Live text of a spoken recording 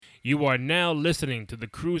You are now listening to the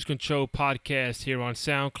Cruise Control Podcast here on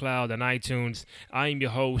SoundCloud and iTunes. I am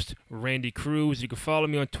your host, Randy Cruz. You can follow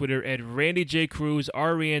me on Twitter at Randy J. Cruz,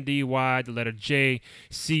 R-E-N-D-Y, the letter J,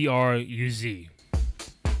 C-R-U-Z.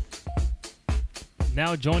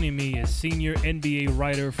 Now joining me is senior NBA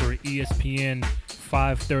writer for ESPN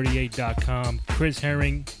 538.com, Chris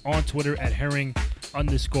Herring, on Twitter at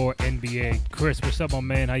Herring_NBA. Chris, what's up, my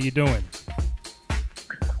man? How you doing?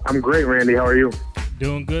 I'm great, Randy. How are you?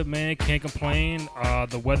 Doing good, man. Can't complain.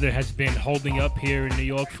 The weather has been holding up here in New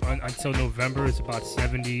York until November. It's about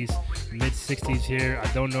 70s, mid 60s here.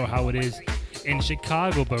 I don't know how it is in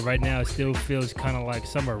Chicago, but right now it still feels kind of like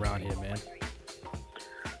summer around here, man.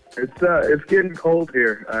 It's getting cold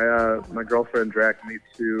here. My girlfriend dragged me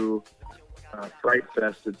to Fright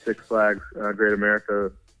Fest at Six Flags Great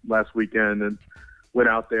America last weekend and went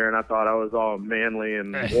out there, and I thought I was all manly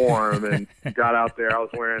and warm, and got out there. I was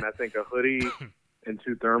wearing, I think, a hoodie and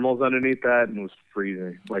two thermals underneath that, and was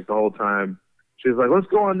freezing like the whole time. She was like, "Let's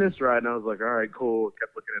go on this ride," and I was like, "All right, cool."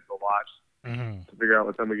 Kept looking at the watch to figure out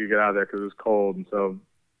what time we could get out of there because it was cold. And so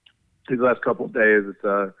these last couple of days, it's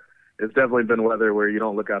definitely been weather where you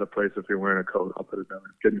don't look out of place if you're wearing a coat. I'll put it that way.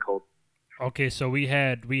 It's getting cold. Okay, so we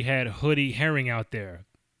had Hoodie Herring out there.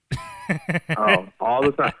 Oh, all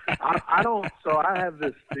the time. I don't. So I have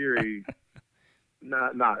this theory,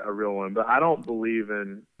 not a real one, but I don't believe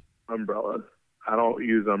in umbrellas. I don't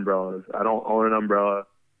use umbrellas. I don't own an umbrella.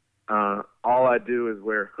 All I do is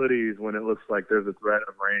wear hoodies when it looks like there's a threat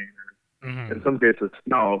of rain. Or in some cases,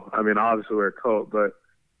 snow. I mean, obviously wear a coat, but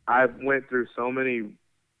I've went through so many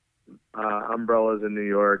umbrellas in New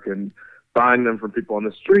York and buying them from people on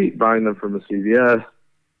the street, buying them from a CVS.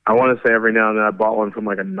 I want to say every now and then I bought one from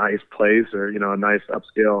like a nice place or, a nice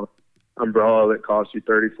upscale umbrella that costs you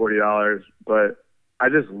 $30, $40, but I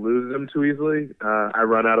just lose them too easily. I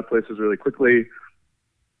run out of places really quickly,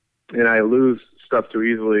 and I lose stuff too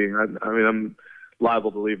easily. I mean, I'm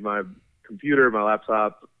liable to leave my computer, my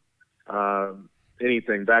laptop,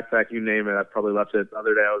 anything, backpack, you name it. I probably left it the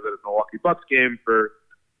other day. I was at a Milwaukee Bucks game for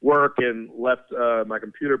work and left my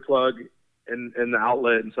computer plug in the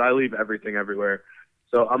outlet, and so I leave everything everywhere.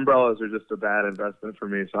 So umbrellas are just a bad investment for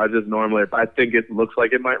me. So I just normally, if I think it looks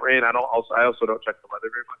like it might rain, I also don't check the weather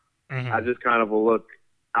very much. I just kind of will look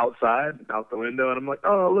outside, out the window, and I'm like,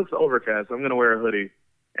 oh, it looks overcast. I'm going to wear a hoodie.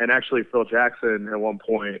 And actually, Phil Jackson at one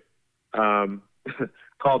point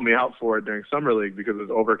called me out for it during Summer League because it was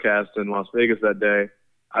overcast in Las Vegas that day.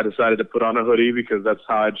 I decided to put on a hoodie because that's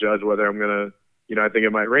how I judge whether I'm going to, I think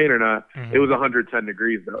it might rain or not. It was 110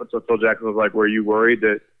 degrees, though. So Phil Jackson was like, were you worried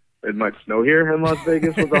that it might snow here in Las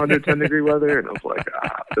Vegas with 110-degree weather? And I was like,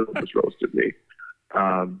 Phil just roasted me.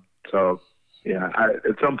 So, yeah,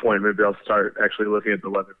 at some point, maybe I'll start actually looking at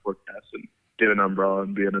the weather forecast and get an umbrella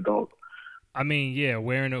and be an adult. I mean, yeah,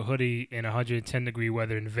 wearing a hoodie in 110-degree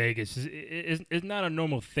weather in Vegas is not a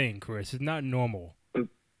normal thing, Chris. It's not normal. It's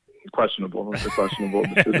questionable. It's a questionable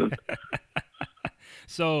decision.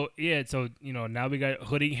 So now we got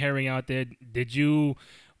Hoodie Herring out there. Did you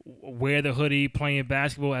wear the hoodie playing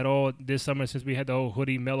basketball at all this summer since we had the whole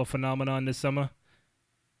Hoodie Melo phenomenon this summer?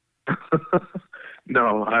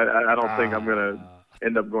 No, I don't think I'm going to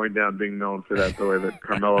end up going down being known for that the way that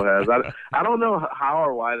Carmelo has. I don't know how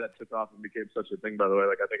or why that took off and became such a thing, by the way.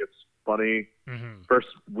 Like, I think it's funny. First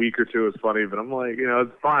week or two is funny, but I'm like,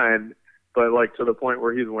 it's fine. But, like, to the point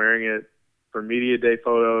where he's wearing it for media day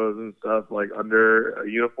photos and stuff, like, under a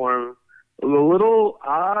uniform, it was a little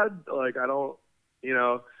odd. Like, I don't,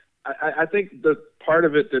 I think the part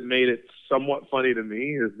of it that made it somewhat funny to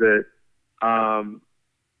me is that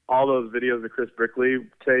all those videos that Chris Brickley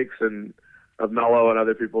takes and of Melo and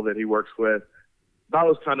other people that he works with, that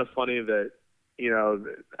was kind of funny that,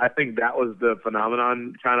 I think that was the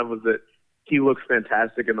phenomenon kind of, was that he looks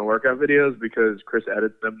fantastic in the workout videos because Chris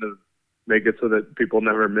edits them to make it so that people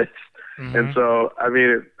never miss. And so, I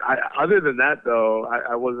mean, other than that, though,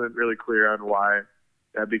 I wasn't really clear on why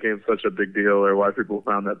that became such a big deal or why people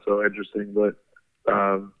found that so interesting. But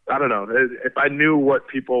I don't know. If I knew what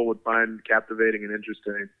people would find captivating and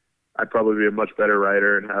interesting, I'd probably be a much better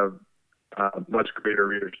writer and have much greater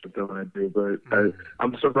readership than I do. But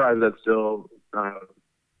I'm surprised that still kind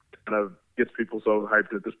of gets people so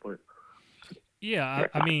hyped at this point. Yeah,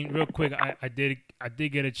 I mean, real quick, I did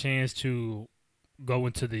get a chance to go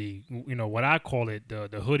into the, what I call it,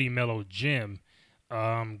 the Hoodie Melo gym.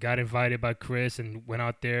 Got invited by Chris and went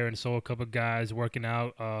out there and saw a couple of guys working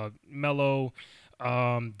out. Melo,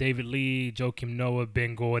 David Lee, Joakim Noah,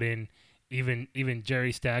 Ben Gordon, even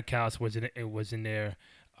Jerry Stackhouse was in there.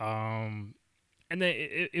 And then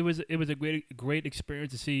it was a great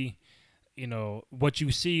experience to see what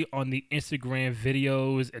you see on the Instagram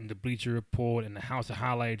videos and the Bleacher Report and the House of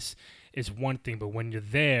Highlights is one thing, but when you're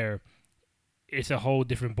there, it's a whole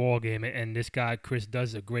different ball game. And this guy Chris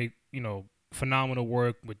does a great, phenomenal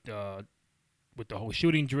work with the whole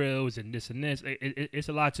shooting drills and this and this. It's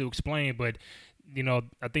a lot to explain, but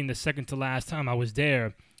I think the second to last time I was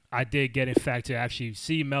there, I did get in fact to actually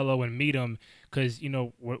see Melo and meet him because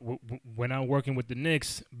when I'm working with the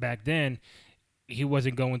Knicks back then, he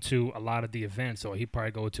wasn't going to a lot of the events, or he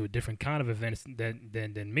probably go to a different kind of events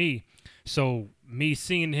than me. So me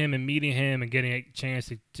seeing him and meeting him and getting a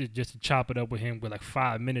chance to just to chop it up with him with like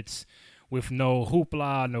 5 minutes, with no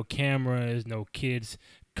hoopla, no cameras, no kids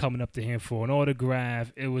coming up to him for an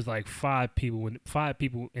autograph. It was like five people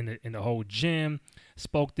in the whole gym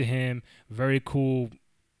spoke to him. Very cool.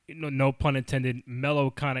 No pun intended,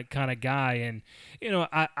 mellow kind of guy. And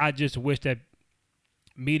I just wish that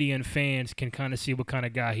media and fans can kind of see what kind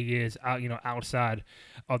of guy he is outside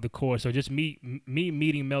of the court. So just me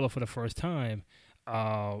meeting Melo for the first time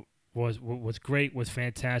was great, was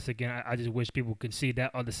fantastic, and I just wish people could see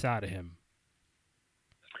that other side of him.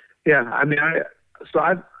 Yeah, I mean,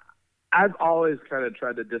 I've always kind of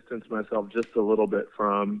tried to distance myself just a little bit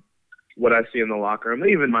from what I see in the locker room,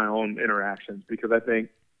 even my own interactions, because I think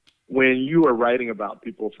when you are writing about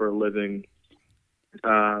people for a living,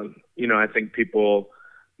 I think people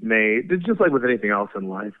just like with anything else in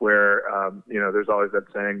life, where there's always that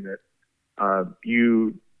saying that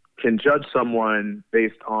you can judge someone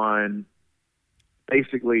based on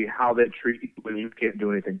basically how they treat you when you can't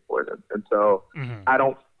do anything for them. And so I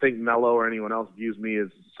don't think Melo or anyone else views me as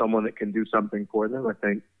someone that can do something for them. I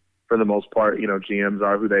think for the most part, GMs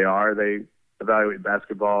are who they are. They evaluate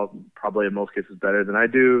basketball probably in most cases better than I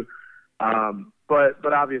do.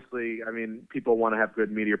 But obviously, I mean, people want to have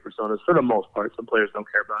good media personas for the most part. Some players don't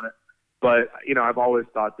care about it. But, I've always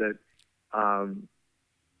thought that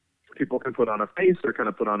people can put on a face or kind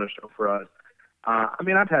of put on a show for us. I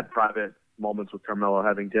mean, I've had private moments with Carmelo,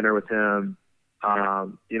 having dinner with him,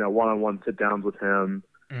 one-on-one sit-downs with him,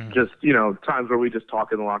 just, times where we just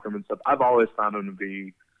talk in the locker room and stuff. I've always found him to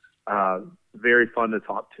be very fun to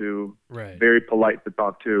talk to, right, very polite to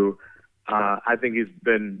talk to. I think he's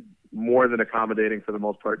been more than accommodating for the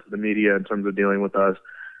most part to the media in terms of dealing with us,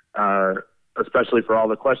 especially for all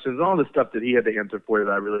the questions and all the stuff that he had to answer for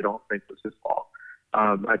that I really don't think was his fault.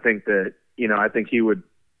 I think that, I think he would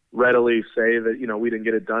readily say that, we didn't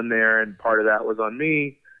get it done there, and part of that was on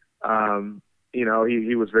me.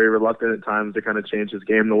 He was very reluctant at times to kind of change his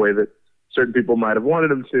game the way that certain people might have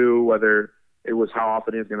wanted him to, whether it was how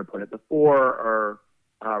often he was going to play at the four or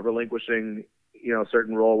relinquishing, a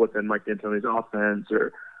certain role within Mike D'Antoni's offense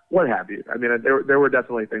or what have you. I mean, there were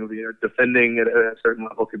definitely things, defending at a certain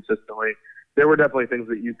level consistently. There were definitely things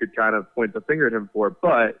that you could kind of point the finger at him for,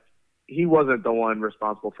 but he wasn't the one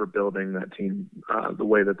responsible for building that team the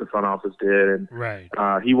way that the front office did. And right.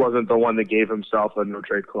 He wasn't the one that gave himself a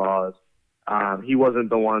no-trade clause. He wasn't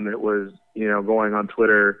the one that was, going on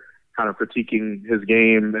Twitter kind of critiquing his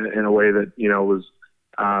game in a way that, was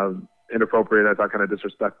inappropriate, I thought kind of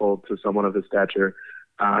disrespectful to someone of his stature.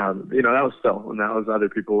 That was Phil, and that was other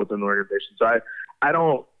people within the organization. So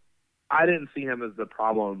I didn't see him as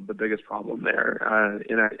the biggest problem there.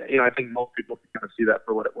 I think most people can kind of see that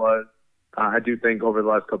for what it was. I do think over the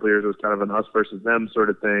last couple of years it was kind of an us versus them sort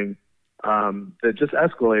of thing that just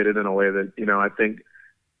escalated in a way that, I think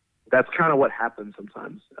that's kind of what happens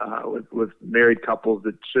sometimes with married couples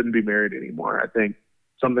that shouldn't be married anymore. I think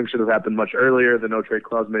something should have happened much earlier. The no-trade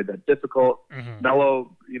clause made that difficult.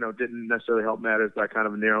 Melo, didn't necessarily help matters by kind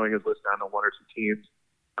of narrowing his list down to one or two teams.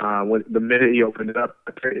 When the minute he opened it up,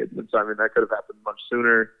 I traded. So, I mean, that could have happened much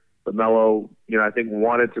sooner. But Melo, I think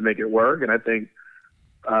wanted to make it work. And I think,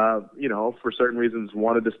 for certain reasons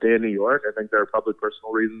wanted to stay in New York. I think there are probably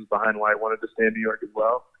personal reasons behind why he wanted to stay in New York as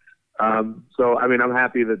well. So, I mean, I'm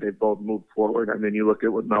happy that they both moved forward. I mean, you look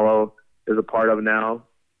at what Melo is a part of now.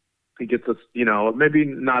 He gets us, maybe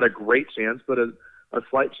not a great chance, but a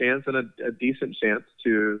slight chance and a decent chance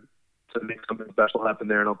to make something special happen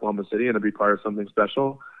there in Oklahoma City and to be part of something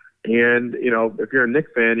special. And, if you're a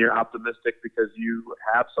Knicks fan, you're optimistic because you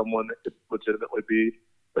have someone that could legitimately be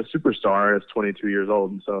a superstar as 22 years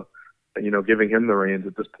old. And so, giving him the reins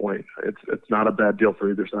at this point, it's not a bad deal for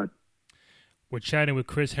either side. We're chatting with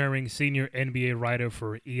Chris Herring, senior NBA writer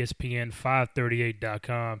for ESPN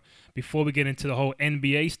 538.com. Before we get into the whole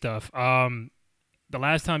NBA stuff, the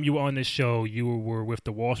last time you were on this show, you were with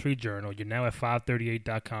the Wall Street Journal. You're now at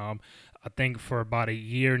 538.com, I think, for about a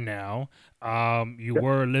year now. You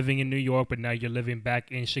were living in New York, but now you're living back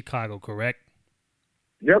in Chicago, correct?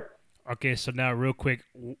 Yep. Okay, so now real quick,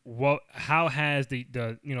 how has the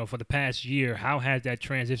for the past year, how has that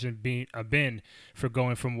transition been for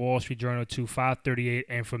going from Wall Street Journal to 538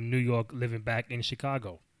 and from New York living back in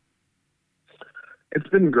Chicago? It's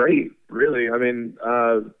been great, really. I mean,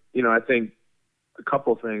 I think a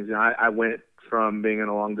couple things. I went from being in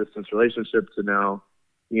a long distance relationship to now,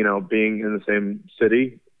 being in the same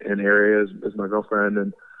city and area as my girlfriend.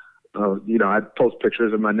 And, I post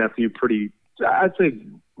pictures of my nephew I'd say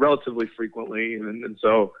relatively frequently. And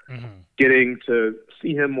so getting to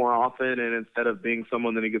see him more often, and instead of being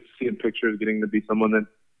someone that he gets to see in pictures, getting to be someone that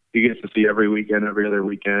he gets to see every weekend, every other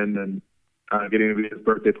weekend, and getting to be at his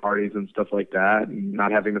birthday parties and stuff like that, and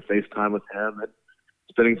not having to FaceTime with him, and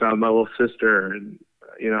spending time with my little sister, and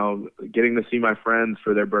getting to see my friends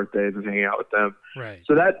for their birthdays and hanging out with them. Right.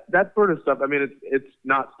 So that sort of stuff. I mean, it's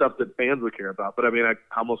not stuff that fans would care about, but I mean, I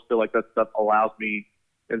almost feel like that stuff allows me,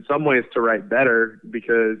 in some ways, to write better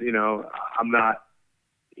because I'm not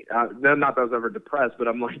that I was ever depressed, but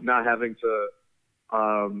I'm like not having to.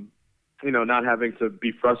 Not having to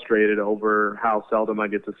be frustrated over how seldom I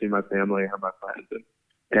get to see my family or my friends,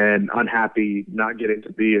 and unhappy not getting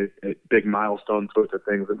to be at big milestone sorts of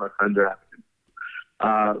things that my friends are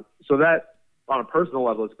having. So that, on a personal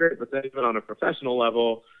level, is great, but then even on a professional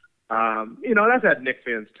level, and I've had Knicks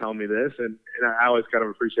fans tell me this, and I always kind of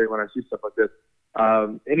appreciate when I see stuff like this.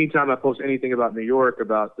 Anytime I post anything about New York,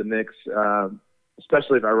 about the Knicks,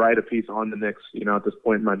 especially if I write a piece on the Knicks, at this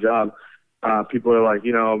point in my job, people are like,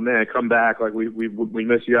 man, come back. Like we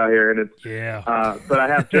miss you out here. And it's, but I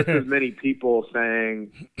have just as many people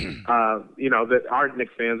saying, that aren't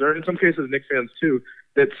Knicks fans, or in some cases Knicks fans too,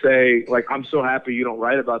 that say like, I'm so happy you don't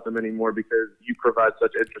write about them anymore because you provide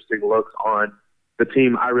such interesting looks on the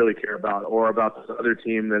team I really care about, or about this other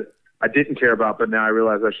team that I didn't care about, but now I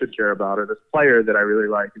realize I should care about, or this player that I really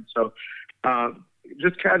like. And so,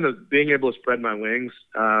 just kind of being able to spread my wings,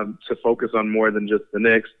 to focus on more than just the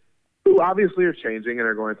Knicks, who obviously are changing and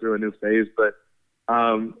are going through a new phase. But,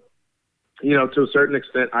 to a certain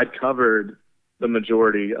extent, I covered the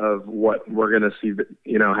majority of what we're going to see,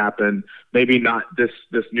 happen. Maybe not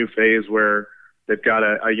this new phase where they've got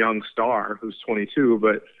a young star who's 22,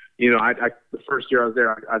 but, the first year I was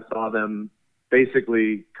there, I saw them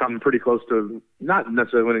basically come pretty close to not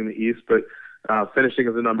necessarily winning the East, but finishing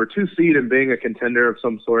as the number 2 seed and being a contender of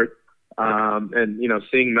some sort. And,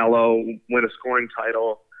 seeing Melo win a scoring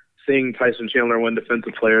title, seeing Tyson Chandler win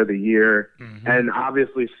Defensive Player of the Year, and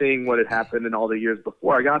obviously seeing what had happened in all the years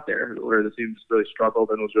before I got there, where the team just really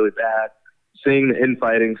struggled and was really bad, seeing the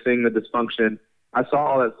infighting, seeing the dysfunction. I saw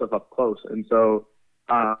all that stuff up close. And so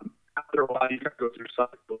after a while, you got to go through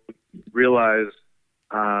cycles, realize,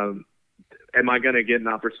 am I going to get an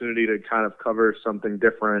opportunity to kind of cover something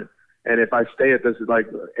different? And if I stay at this, like,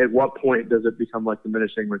 at what point does it become like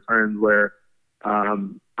diminishing returns where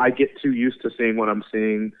I get too used to seeing what I'm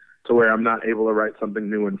seeing to where I'm not able to write something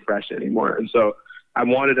new and fresh anymore? And so I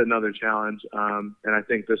wanted another challenge, and I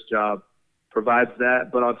think this job provides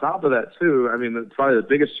that. But on top of that, too, I mean, it's probably the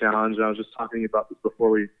biggest challenge, and I was just talking about this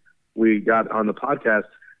before we got on the podcast,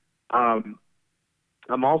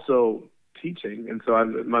 I'm also teaching. And so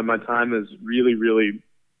my time is really, really,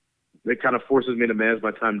 it kind of forces me to manage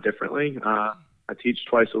my time differently. I teach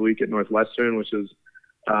twice a week at Northwestern, which is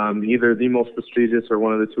either the most prestigious or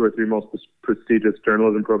one of the 2 or 3 most prestigious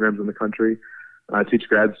journalism programs in the country. I teach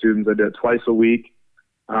grad students. I do it twice a week.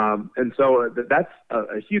 And so that's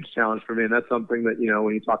a huge challenge for me. And that's something that,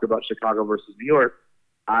 when you talk about Chicago versus New York,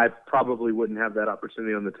 I probably wouldn't have that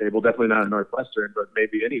opportunity on the table. Definitely not at Northwestern, but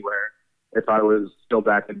maybe anywhere if I was still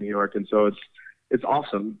back in New York. And so it's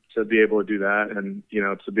awesome to be able to do that, and,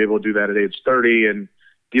 to be able to do that at age 30 and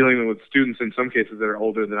dealing with students in some cases that are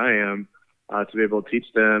older than I am, to be able to teach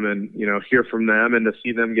them and, hear from them and to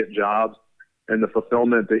see them get jobs, and the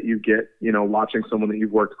fulfillment that you get, watching someone that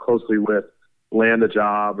you've worked closely with land a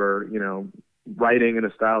job, or, writing in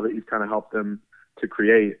a style that you've kind of helped them to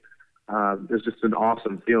create. It's just an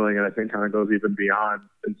awesome feeling. And I think kind of goes even beyond,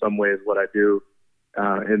 in some ways, what I do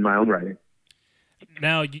in my own writing.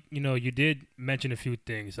 Now, you did mention a few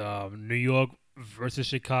things, New York versus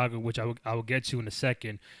Chicago, which I will get to in a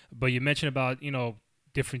second. But you mentioned about,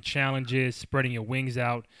 different challenges, spreading your wings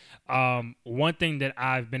out. One thing that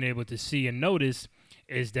I've been able to see and notice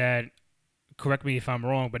is that, correct me if I'm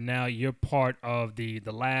wrong, but now you're part of the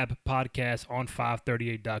Lab podcast on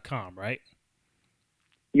 538.com, right?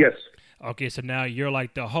 Yes. Okay, so now you're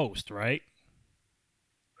like the host, right?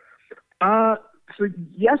 So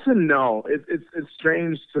yes and no. It's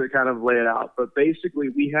strange to kind of lay it out, but basically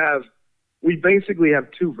we basically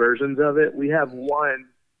have 2 versions of it. We have one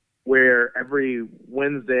where every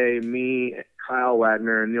Wednesday, me Kyle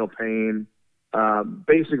Wagner, Neil Payne,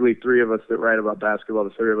 basically three of us that write about basketball,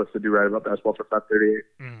 the three of us that do write about basketball for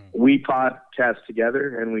 538. We podcast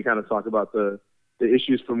together, and we kind of talk about the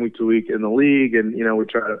issues from week to week in the league, and, you know, we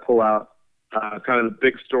try to pull out kind of the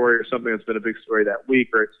big story or something that's been a big story that week,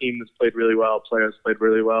 or a team that's played really well, players played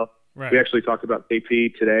really well. Right. We actually talked about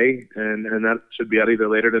KP today, and that should be out either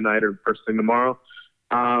later tonight or first thing tomorrow.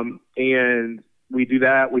 And we do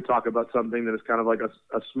that. We talk about something that is kind of like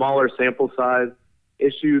a smaller sample size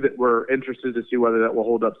issue that we're interested to see whether that will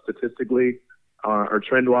hold up statistically or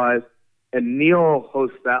trend-wise. And Neil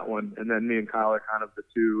hosts that one, and then me and Kyle are kind of the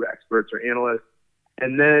two experts or analysts.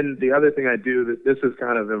 And then the other thing I do that this has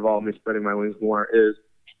kind of involved me spreading my wings more is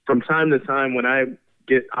from time to time when I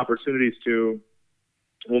get opportunities to,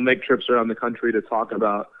 we'll make trips around the country to talk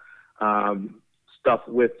about stuff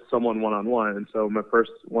with someone one-on-one. And so my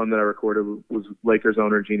first one that I recorded was Lakers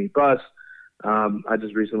owner Jeannie Buss. I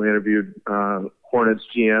just recently interviewed Hornets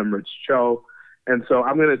GM Rich Cho. And so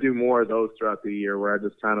I'm going to do more of those throughout the year where I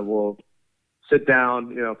just kind of will sit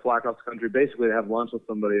down, you know, fly across the country, basically have lunch with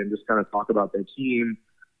somebody and just kind of talk about their team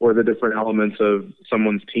or the different elements of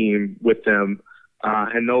someone's team with them.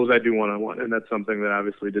 And those I do one-on-one. And that's something that I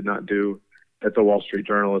obviously did not do at the Wall Street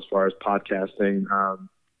Journal as far as podcasting.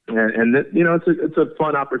 You know, it's a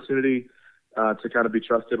fun opportunity to kind of be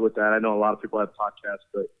trusted with that. I know a lot of people have podcasts,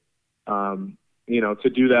 but, you know, to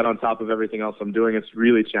do that on top of everything else I'm doing, it's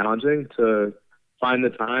really challenging to find the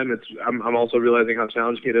time. I'm also realizing how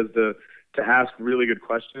challenging it is to ask really good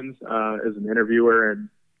questions as an interviewer and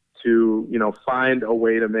to, you know, find a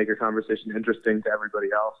way to make a conversation interesting to everybody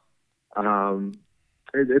else.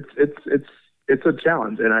 It's a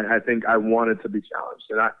challenge, and I think I wanted to be challenged.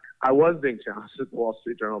 And I was being challenged at the Wall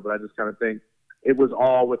Street Journal, but I just kind of think it was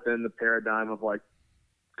all within the paradigm of, like,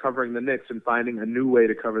 covering the Knicks and finding a new way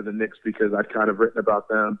to cover the Knicks because I'd kind of written about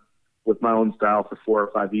them with my own style for 4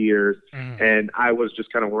 or 5 years. And I was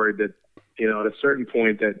just kind of worried that, you know, at a certain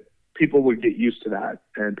point that people would get used to that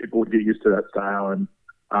and people would get used to that style. And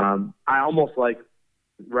I almost like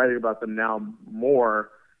writing about them now more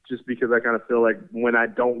just because I kind of feel like when I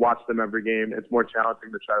don't watch them every game, it's more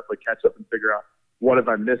challenging to try to play catch up and figure out what have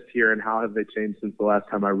I missed here and how have they changed since the last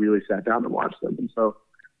time I really sat down and watched them. And so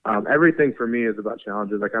everything for me is about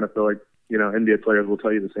challenges. I kind of feel like, you know, NBA players will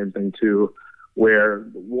tell you the same thing too, where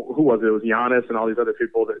who was it? It was Giannis and all these other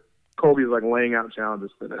people that Kobe's like laying out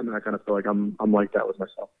challenges for them. And I kind of feel like I'm like that with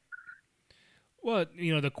myself. Well,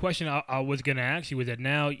 you know, the question I was going to ask you was that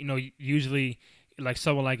now, you know, usually like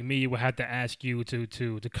someone like me would have to ask you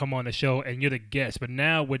to come on the show and you're the guest. But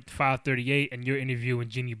now with 538 and you're interviewing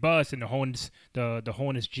Jeannie Buss and the Hornets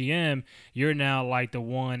GM, you're now like the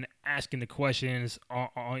one asking the questions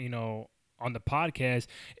on you know, on the podcast.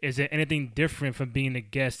 Is there anything different from being a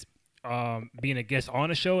guest on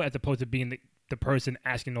a show as opposed to being the person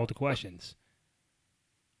asking all the questions?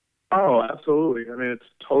 Oh, absolutely. I mean, it's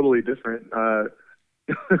totally different.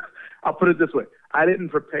 I'll put it this way. I didn't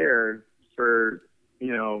prepare for,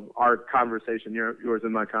 you know, our conversation, yours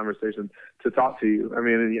and my conversation, to talk to you. I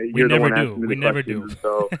mean, you're the one asking me the questions.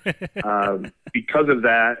 So because of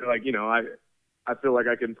that, like, you know, I feel like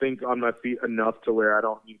I can think on my feet enough to where I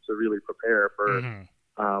don't need to really prepare for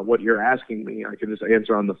what you're asking me. I can just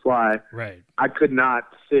answer on the fly. Right. I could not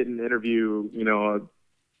sit and interview, you know,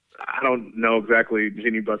 I don't know exactly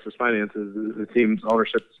Jeannie Buss's finances, the team's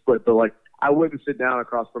ownership split, but like I wouldn't sit down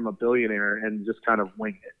across from a billionaire and just kind of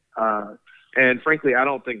wing it. And frankly, I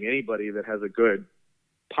don't think anybody that has a good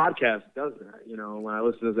podcast does that. You know, when I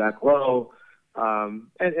listen to Zach Lowe,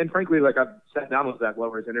 and frankly, like I've sat down with Zach Lowe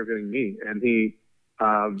where he's interviewing me, and he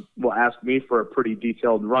will ask me for a pretty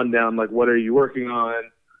detailed rundown, like what are you working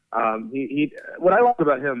on? What I like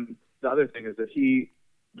about him, the other thing is that he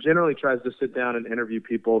generally tries to sit down and interview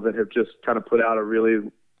people that have just kind of put out a really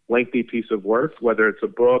lengthy piece of work, whether it's a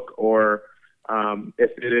book or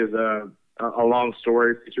if it is a long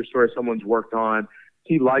story, feature story someone's worked on.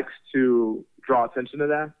 He likes to draw attention to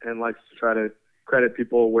that and likes to try to credit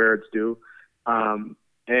people where it's due.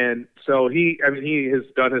 And so he has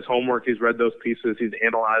done his homework. He's read those pieces. He's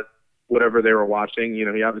analyzed whatever they were watching. You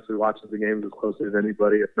know, he obviously watches the games as closely as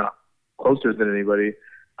anybody, if not closer than anybody.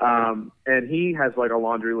 And he has like a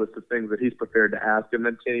laundry list of things that he's prepared to ask and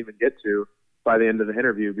then can't even get to by the end of the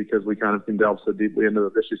interview because we kind of can delve so deeply into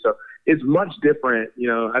those issues. So it's much different. You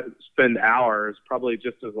know, I spend hours, probably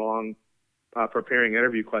just as long, preparing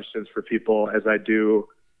interview questions for people as I do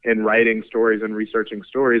in writing stories and researching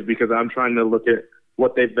stories because I'm trying to look at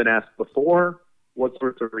what they've been asked before, what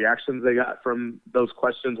sorts of reactions they got from those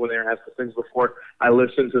questions when they were asked the things before. I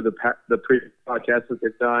listen to the previous podcasts that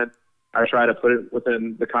they've done. I try to put it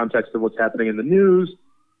within the context of what's happening in the news.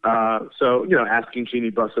 So, asking Jeannie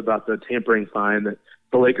Buss about the tampering fine that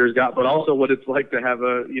the Lakers got, but also what it's like to have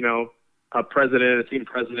a president, a team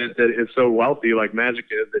president that is so wealthy like Magic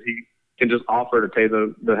is that he can just offer to pay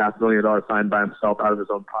the $500,000 fine by himself out of his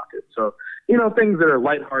own pocket. So, things that are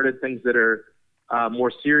lighthearted, things that are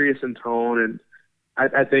more serious in tone. And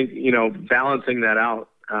I think, balancing that out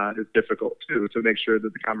is difficult too, to make sure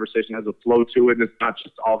that the conversation has a flow to it. And it's not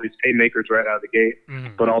just all these haymakers right out of the gate,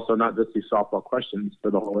 but also not just these softball questions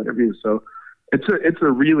for the whole interview. So it's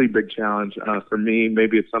a really big challenge for me.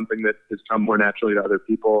 Maybe it's something that has come more naturally to other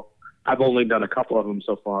people. I've only done a couple of them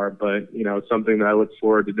so far, but, it's something that I look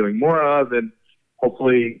forward to doing more of, and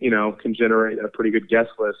hopefully, can generate a pretty good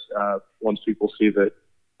guest list once people see that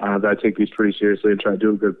I take these pretty seriously and try to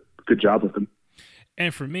do a good job with them.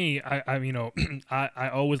 And for me, I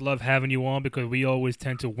always love having you on because we always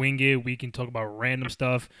tend to wing it. We can talk about random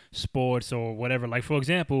stuff, sports or whatever. Like, for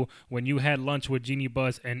example, when you had lunch with Jeannie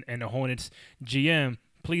Buss and the Hornets GM,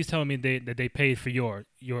 please tell me that they paid for your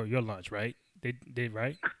lunch, right? They did,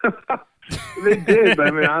 right? They did, but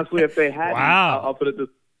I mean, honestly, if they hadn't, wow. I'll put it this: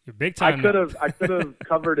 you're big time. I could have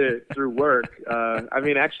covered it through work.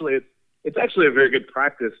 Actually, it's actually a very good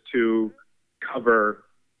practice to cover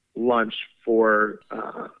lunch for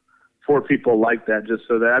people like that, just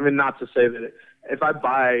so that, not to say that if I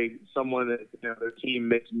buy someone that their team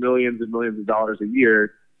makes millions and millions of dollars a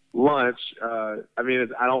year lunch, I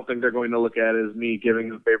don't think they're going to look at it as me giving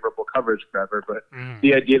them favorable coverage forever. But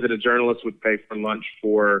the idea that a journalist would pay for lunch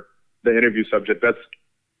for the interview subject,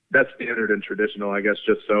 that's standard and traditional, I guess.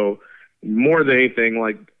 Just so, more than anything,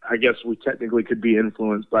 like, I guess we technically could be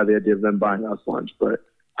influenced by the idea of them buying us lunch, but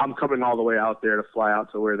I'm coming all the way out there to fly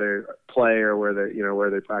out to where they play or where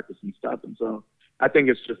they practice and stuff. And so I think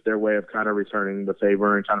it's just their way of kind of returning the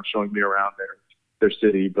favor and kind of showing me around their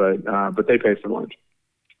city. But they pay for lunch.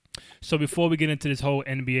 So before we get into this whole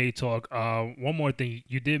NBA talk, one more thing.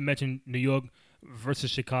 You did mention New York versus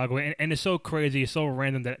Chicago, and it's so crazy, it's so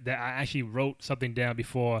random that I actually wrote something down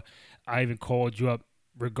before I even called you up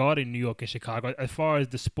regarding New York and Chicago. As far as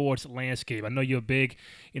the sports landscape, I know you're big,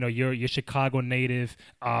 you're Chicago native.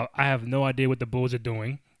 I have no idea what the Bulls are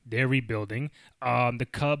doing. They're rebuilding. The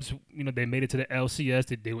Cubs, they made it to the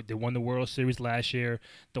LCS. They won the World Series last year.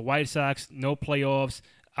 The White Sox, no playoffs.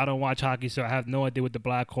 I don't watch hockey, so I have no idea what the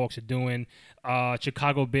Blackhawks are doing.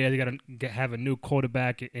 Chicago Bears, they got to have a new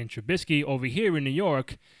quarterback in Trubisky. Over here in New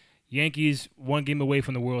York, Yankees one game away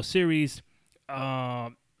from the World Series.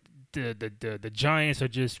 The Giants are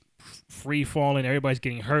just free falling. Everybody's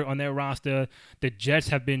getting hurt on their roster. The Jets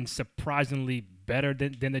have been surprisingly better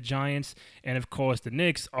than the Giants, and of course the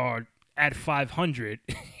Knicks are at 500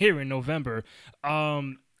 here in November.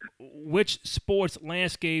 Which sports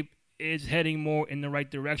landscape is heading more in the right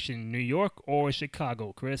direction, New York or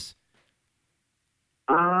Chicago, Chris?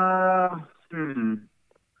 I don't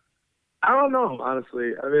know,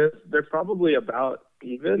 honestly. They're probably about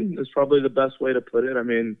even. Is probably the best way to put it.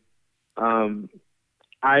 I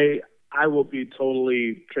will be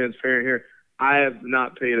totally transparent here. I have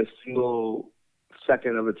not paid a single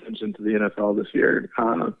second of attention to the NFL this year.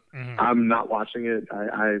 I'm not watching it.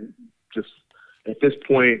 I just, at this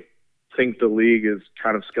point, think the league is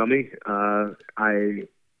kind of scummy. I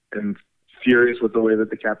am furious with the way that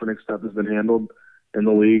the Kaepernick stuff has been handled in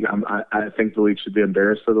the league. I think the league should be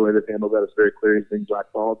embarrassed for the way they've handled that. It's very clear he's being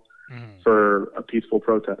blackballed for a peaceful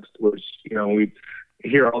protest, which, we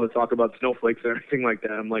hear all the talk about snowflakes and everything like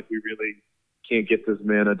that. I'm like, we really can't get this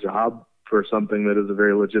man a job for something that is a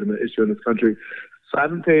very legitimate issue in this country. So I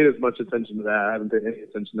haven't paid as much attention to that. I haven't paid any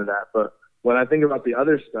attention to that. But when I think about the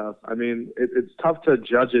other stuff, it's tough to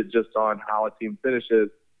judge it just on how a team finishes.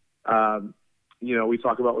 We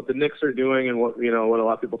talk about what the Knicks are doing and what a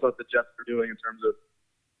lot of people thought the Jets were doing in terms of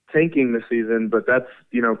tanking this season, but that's,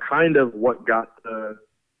 kind of what got the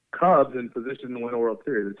Cubs in position to win a World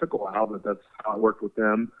Series. It took a while, but that's how it worked with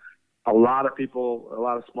them. A lot of people, a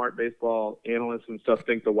lot of smart baseball analysts and stuff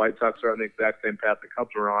think the White Sox are on the exact same path the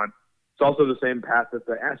Cubs are on. It's also the same path that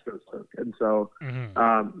the Astros took. And so,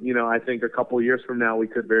 I think a couple of years from now, we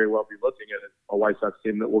could very well be looking at a White Sox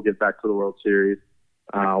team that will get back to the World Series.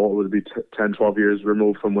 What would it be, 10, 12 years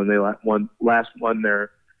removed from when they last won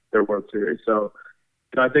their World Series. So,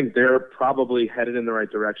 I think they're probably headed in the right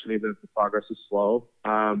direction, even if the progress is slow.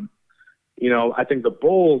 I think the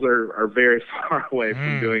Bulls are very far away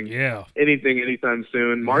from doing anything anytime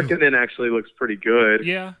soon. Markkanen actually looks pretty good.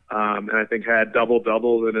 Yeah. And I think had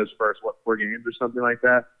double-doubles in his first, 4 games or something like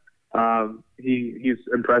that. He's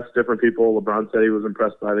impressed different people. LeBron said he was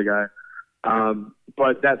impressed by the guy.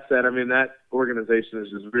 But that said, that organization is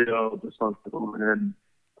just real dysfunctional. And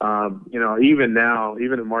Even now,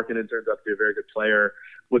 even if Markkanen turns out to be a very good player,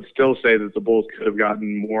 would still say that the Bulls could have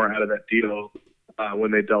gotten more out of that deal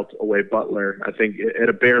when they dealt away Butler. I think at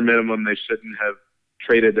a bare minimum, they shouldn't have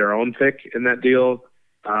traded their own pick in that deal.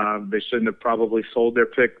 They shouldn't have probably sold their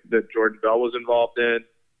pick that Jordan Bell was involved in,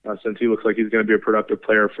 since he looks like he's going to be a productive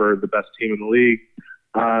player for the best team in the league.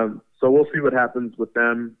 So we'll see what happens with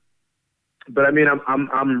them. But I mean,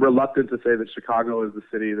 I'm reluctant to say that Chicago is the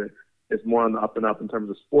city that is more on the up and up in terms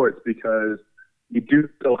of sports, because you do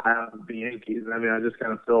still have the Yankees. I mean, I just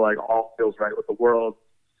kind of feel like all feels right with the world,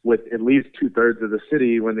 with at least 2/3 of the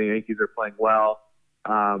city when the Yankees are playing well.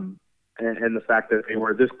 And the fact that they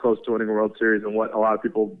were this close to winning a World Series and what a lot of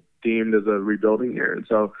people deemed as a rebuilding year. And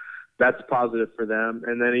so that's positive for them.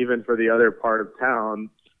 And then even for the other part of town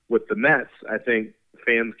with the Mets, I think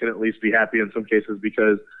fans can at least be happy in some cases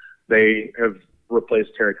because they have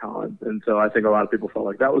replaced Terry Collins. And so I think a lot of people felt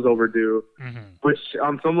like that was overdue, which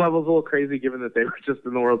on some levels is a little crazy given that they were just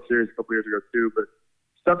in the World Series a couple years ago too. But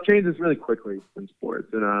stuff changes really quickly in sports.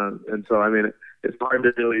 And so, I mean, it's hard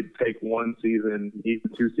to really take one season,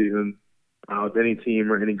 even 2 seasons, with any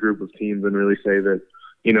team or any group of teams and really say that,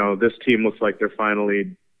 this team looks like they're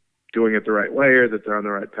finally doing it the right way or that they're on the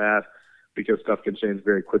right path, because stuff can change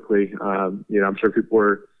very quickly. I'm sure people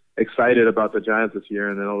were excited about the Giants this year,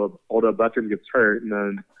 and then Odell Beckham gets hurt, and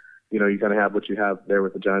then, you kind of have what you have there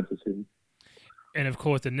with the Giants this season. And, of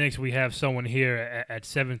course, the Knicks, we have someone here at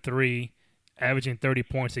 7-3, averaging 30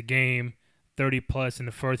 points a game, 30-plus in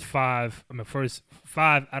the first five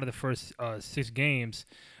out of the first 6 games.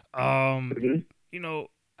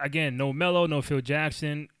 Again, no Melo, no Phil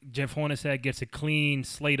Jackson. Jeff Hornacek gets a clean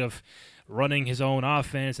slate of running his own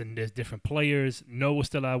offense, and there's different players. Noah's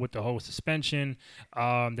still out with the whole suspension.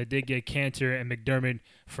 They did get Cantor and McDermott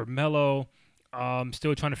for Melo.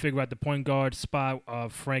 Still trying to figure out the point guard spot.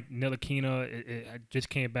 Frank Ntilikina just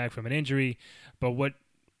came back from an injury. But what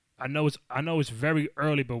I know it's very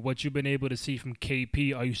early, but what you've been able to see from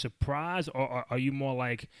KP, are you surprised, or are you more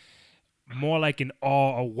like an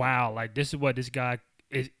awe or wow? Like, this is what this guy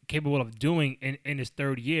is capable of doing in his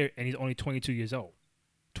 3rd year, and he's only 22 years old.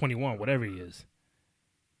 21, whatever he is.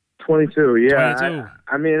 22, yeah. 22.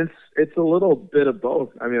 I mean, it's a little bit of both.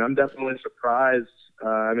 I mean, I'm definitely surprised. If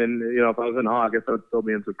I was in awe, I guess I would still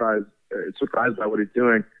be surprised by what he's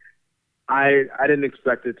doing. I didn't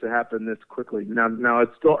expect it to happen this quickly. Now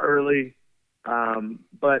it's still early,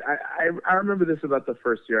 but I remember this about the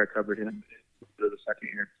first year I covered him, or the second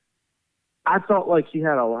year. I felt like he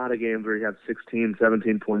had a lot of games where he had 16,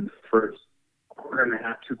 17 points first quarter and a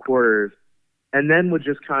half, 2 quarters, and then would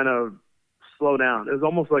just kind of slow down. It was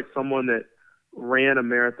almost like someone that ran a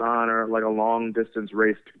marathon or like a long distance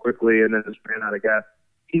race too quickly and then just ran out of gas.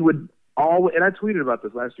 He would always, and I tweeted about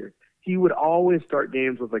this last year, he would always start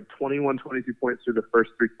games with like 21, 22 points through the first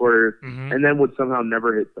 3 quarters, and then would somehow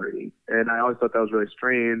never hit 30. And I always thought that was really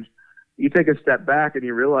strange. You take a step back and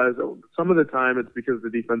you realize that some of the time it's because the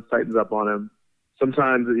defense tightens up on him.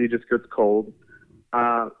 Sometimes he just gets cold.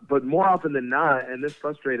 But more often than not, and this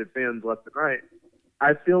frustrated fans left and right,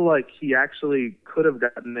 I feel like he actually could have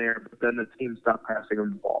gotten there, but then the team stopped passing him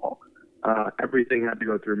the ball. Everything had to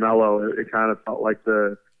go through Melo. It kind of felt like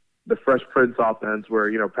the Fresh Prince offense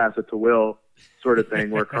where, pass it to Will sort of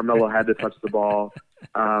thing, where Carmelo had to touch the ball.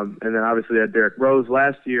 And then obviously they had Derrick Rose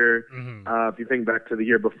last year. If you think back to the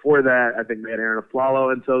year before that, I think they had Aaron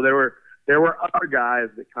Aflalo. And so there were other guys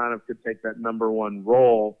that kind of could take that number one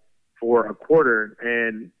role for a quarter.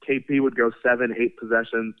 And KP would go 7, 8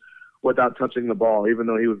 possessions without touching the ball, even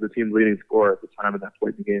though he was the team's leading scorer at the time of that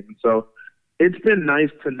point in the game. And so it's been nice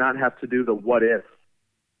to not have to do the what if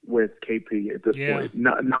with KP at this point.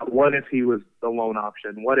 Not what if he was the lone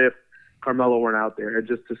option. What if Carmelo weren't out there? And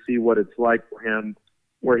just to see what it's like for him,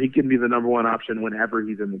 where he can be the number one option whenever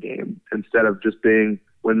he's in the game instead of just being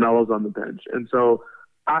when Melo's on the bench. And so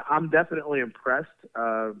I'm definitely impressed.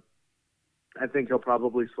 I think he'll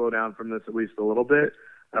probably slow down from this at least a little bit.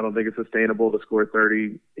 I don't think it's sustainable to score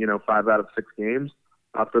 30, 5 out of 6 games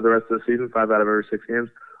for the rest of the season, 5 out of every 6 games.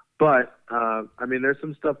 But, there's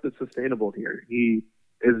some stuff that's sustainable here. He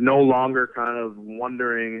is no longer kind of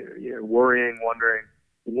wondering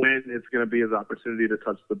when it's going to be his opportunity to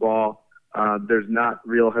touch the ball. There's not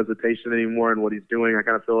real hesitation anymore in what he's doing. I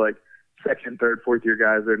kind of feel like second, third, fourth year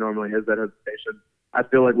guys, there normally is that hesitation. I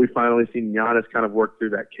feel like we've finally seen Giannis kind of work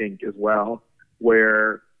through that kink as well,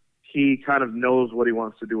 where he kind of knows what he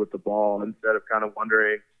wants to do with the ball instead of kind of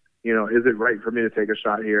wondering, is it right for me to take a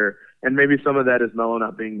shot here? And maybe some of that is Melo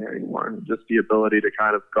not being there anymore, just the ability to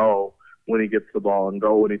kind of go when he gets the ball and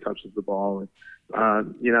go when he touches the ball.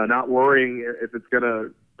 And, not worrying if it's going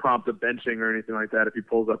to prompt a benching or anything like that if he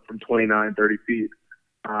pulls up from 29, 30 feet.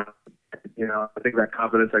 Uh, I think that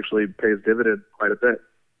confidence actually pays dividends quite a bit,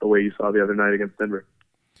 the way you saw the other night against Denver.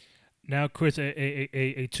 Now, Chris,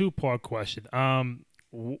 a two-part question.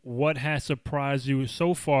 What has surprised you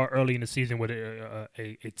so far early in the season with a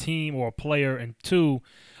team or a player? And two,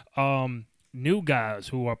 new guys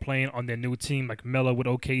who are playing on their new team, like Melo with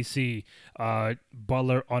OKC,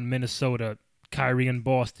 Butler on Minnesota, Kyrie in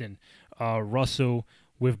Boston, Russell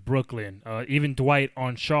with Brooklyn, even Dwight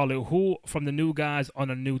on Charlotte. Who from the new guys on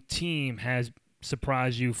a new team has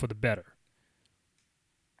surprised you for the better?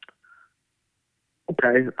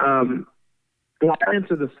 Okay. Well, I'll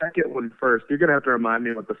answer the second one first. You're going to have to remind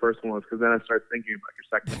me what the first one was, because then I start thinking about your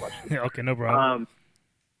second question. Okay, no problem.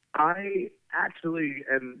 I actually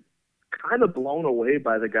am kind of blown away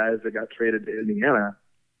by the guys that got traded to Indiana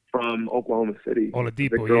from Oklahoma City.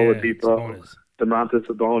 Oladipo, Victor Oladipo, Domantas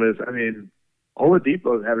Sabonis. I mean,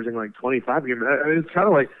 Oladipo is averaging like 25 games. I mean, it's kind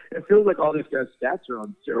of like, it feels like all these guys' stats are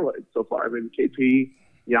on steroids so far. I mean, KP,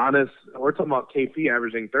 Giannis, we're talking about KP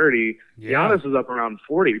averaging 30. Yeah. Giannis was up around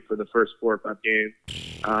 40 for the first 4 or 5 games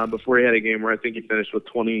before he had a game where I think he finished with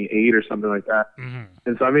 28 or something like that. Mm-hmm.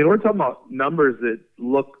 And so, I mean, we're talking about numbers that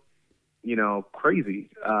look, crazy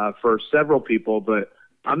for several people, but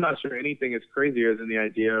I'm not sure anything is crazier than the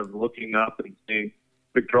idea of looking up and seeing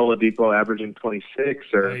Victor Oladipo averaging 26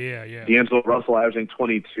 or D'Angelo Russell averaging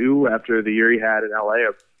 22 after the year he had in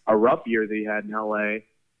L.A., a rough year that he had in L.A.,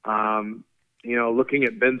 looking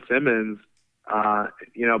at Ben Simmons,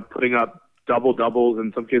 putting up double-doubles,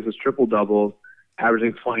 in some cases triple-doubles,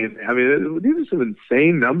 averaging 20. I mean, these are some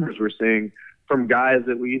insane numbers we're seeing from guys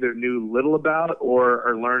that we either knew little about or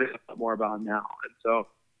are learning a lot more about now. And so,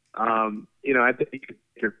 I think you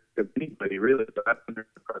could anybody really, but I've been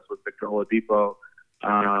impressed with Victor Oladipo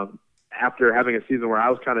after having a season where I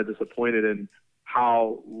was kind of disappointed in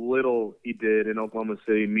how little he did in Oklahoma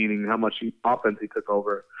City, meaning how much offense he took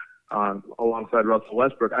over. Alongside Russell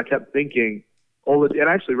Westbrook, I kept thinking, and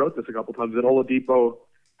I actually wrote this a couple times, that Oladipo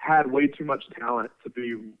had way too much talent to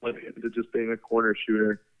be limited to just being a corner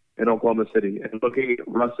shooter in Oklahoma City. And looking at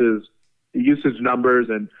Russ's usage numbers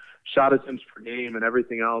and shot attempts per game and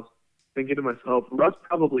everything else, thinking to myself, Russ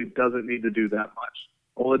probably doesn't need to do that much.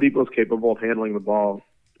 Oladipo's capable of handling the ball.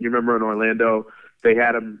 You remember in Orlando, they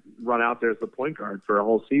had him run out there as the point guard for a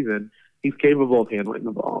whole season. He's capable of handling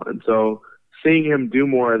the ball. And so seeing him do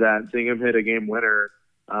more of that, seeing him hit a game winner,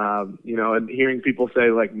 and hearing people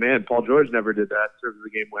say, like, man, Paul George never did that, serves as a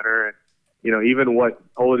game winner. And, even what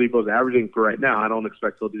Oladipo's averaging for right now, I don't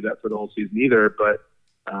expect he'll do that for the whole season either. But,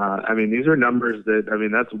 these are numbers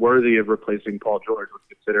that's worthy of replacing Paul George when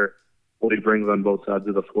you consider what he brings on both sides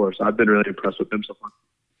of the floor. So I've been really impressed with him so far.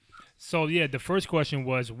 So, the first question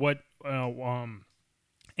was what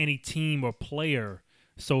any team or player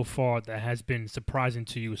so far that has been surprising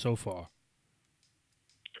to you so far?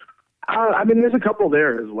 There's a couple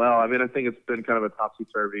there as well. I think it's been kind of a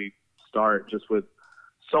topsy-turvy start just with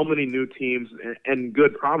so many new teams and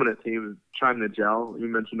good prominent teams trying to gel. You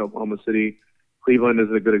mentioned Oklahoma City. Cleveland is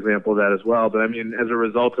a good example of that as well. But, as a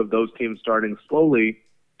result of those teams starting slowly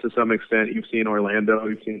to some extent, you've seen Orlando,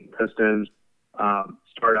 you've seen Pistons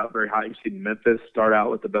start out very high. You've seen Memphis start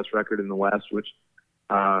out with the best record in the West, which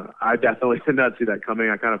I definitely did not see that coming.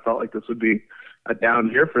 I kind of felt like this would be a down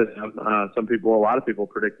year for them. A lot of people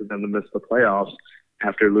predicted them to miss the playoffs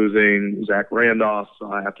after losing Zach Randolph,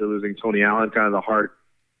 after losing Tony Allen, kind of the heart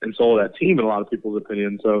and soul of that team in a lot of people's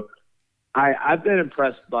opinion. So I've been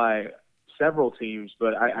impressed by several teams,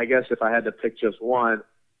 but I guess if I had to pick just one,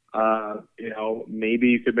 maybe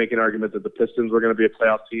you could make an argument that the Pistons were going to be a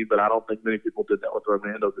playoff team, but I don't think many people did that with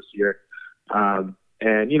Orlando this year.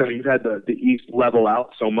 You've had the East level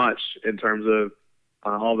out so much in terms of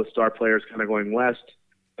all the star players kind of going west,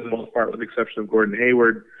 for the most part, with the exception of Gordon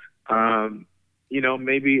Hayward.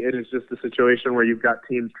 Maybe it is just a situation where you've got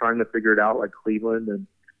teams trying to figure it out, like Cleveland and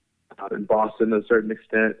Boston to a certain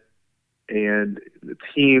extent, and the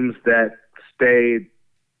teams that stayed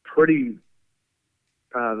pretty,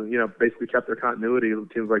 basically kept their continuity.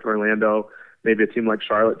 Teams like Orlando, maybe a team like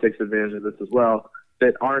Charlotte takes advantage of this as well,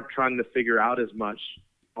 that aren't trying to figure out as much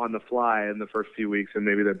on the fly in the first few weeks, and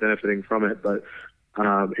maybe they're benefiting from it. But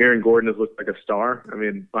Aaron Gordon has looked like a star.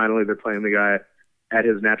 Finally they're playing the guy at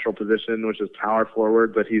his natural position, which is power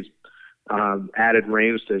forward, but he's added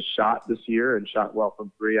range to his shot this year and shot well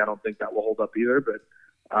from three. I don't think that will hold up either, but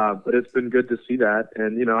it's been good to see that.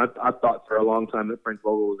 And, I've thought for a long time that Frank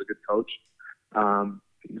Vogel was a good coach.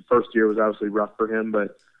 The first year was obviously rough for him,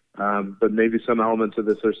 but maybe some elements of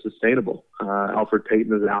this are sustainable. Alfred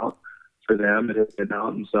Payton is out for them. It has been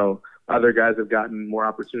out. And so other guys have gotten more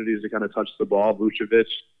opportunities to kind of touch the ball. Vucevic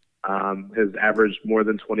Has averaged more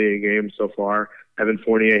than 28 games so far. Evan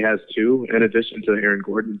Fournier has 2, in addition to Aaron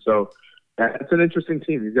Gordon. So that's an interesting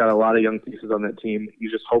team. He's got a lot of young pieces on that team.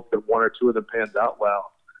 You just hope that 1 or 2 of them pans out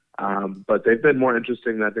well. But they've been more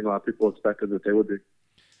interesting than I think a lot of people expected that they would be.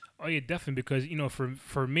 Oh yeah, definitely. Because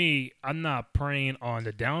for me, I'm not preying on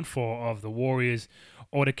the downfall of the Warriors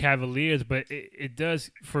or the Cavaliers, but it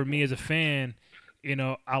does for me as a fan.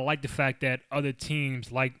 I like the fact that other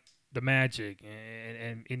teams like the Magic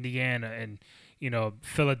and Indiana and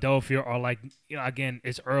Philadelphia are like again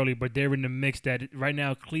it's early, but they're in the mix. That right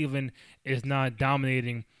now Cleveland is not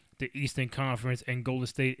dominating the Eastern Conference, and Golden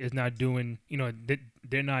State is not doing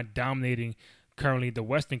they're not dominating currently the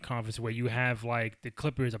Western Conference, where you have like the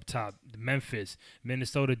Clippers up top, the Memphis,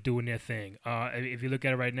 Minnesota doing their thing. If you look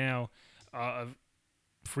at it right now,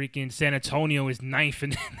 freaking San Antonio is ninth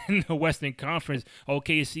in the Western Conference.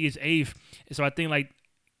 OKC is eighth. So I think like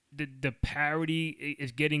the parity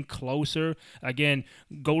is getting closer. Again,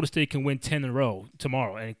 Golden State can win 10 in a row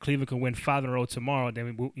tomorrow, and Cleveland can win 5 in a row tomorrow.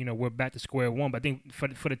 Then we're back to square one. But I think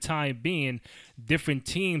for the time being, different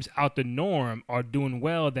teams out the norm are doing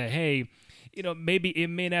well. That hey, maybe it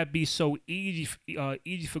may not be so easy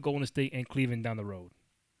for Golden State and Cleveland down the road.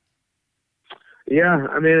 Yeah,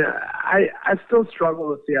 I mean, I still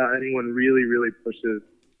struggle to see how anyone really, really pushes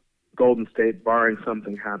Golden State, barring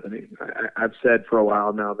something happening. I've said for a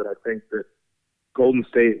while now that I think that Golden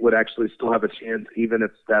State would actually still have a chance even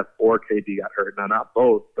if Steph or KD got hurt. Now, not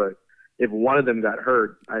both, but if one of them got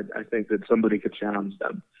hurt, I think that somebody could challenge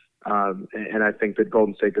them. And I think that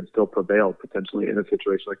Golden State could still prevail potentially in a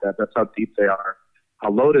situation like that. That's how deep they are,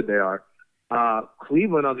 how loaded they are.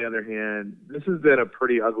 Cleveland, on the other hand, this has been a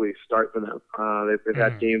pretty ugly start for them. They've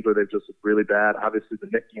had games where they've just looked really bad. Obviously, the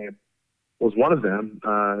Knicks game was one of them.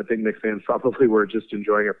 I think Knicks fans probably were just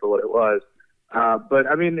enjoying it for what it was. But,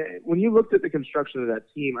 I mean, when you looked at the construction of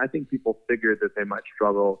that team, I think people figured that they might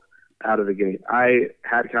struggle out of the gate. I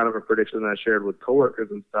had kind of a prediction that I shared with coworkers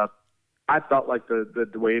and stuff. I felt like the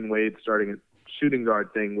Dwayne Wade starting at shooting guard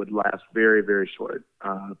thing would last very, very short.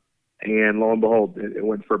 And lo and behold, it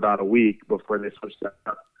went for about a week before they switched that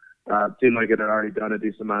up. It seemed like it had already done a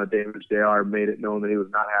decent amount of damage. JR made it known that he was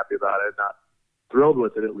not happy about it, not thrilled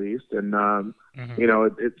with it at least. And,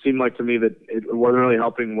 it seemed like to me that it wasn't really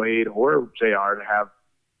helping Wade or JR to have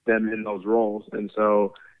them in those roles. And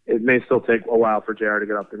so it may still take a while for JR to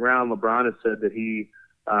get off the ground. LeBron has said that he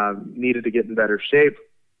needed to get in better shape.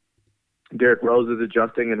 Derrick Rose is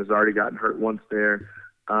adjusting and has already gotten hurt once there.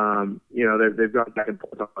 They've gone back and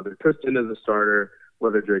forth on whether Tristan is a starter,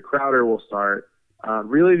 whether Jay Crowder will start.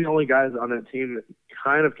 Really, the only guys on that team that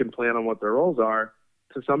kind of can plan on what their roles are,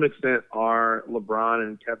 to some extent, are LeBron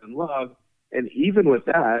and Kevin Love. And even with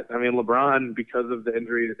that, I mean, LeBron, because of the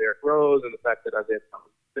injury to Derrick Rose and the fact that Isaiah Thomas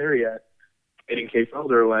isn't there yet, getting Kay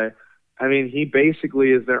Felder away, I mean, he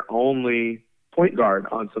basically is their only point guard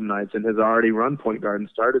on some nights and has already run point guard and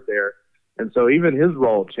started there. And so even his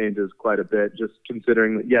role changes quite a bit, just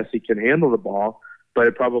considering that, yes, he can handle the ball, but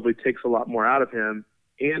it probably takes a lot more out of him.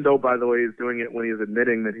 And, oh, by the way, he's doing it when he's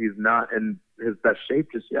admitting that he's not in his best shape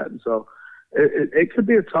just yet. And so it could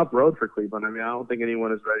be a tough road for Cleveland. I mean, I don't think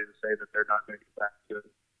anyone is ready to say that they're not going to get back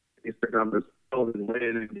to Eastern Conference and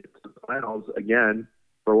win and get to the finals again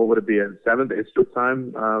for what would it be, a seventh, eighth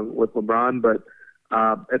time with LeBron. But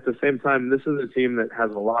at the same time, this is a team that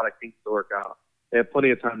has a lot of kinks to work out. They have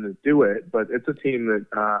plenty of time to do it, but it's a team that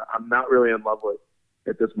I'm not really in love with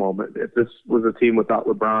at this moment. If this was a team without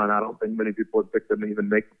LeBron, I don't think many people would pick them to even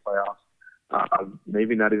make the playoffs.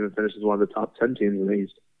 Maybe not even finish as one of the top 10 teams in the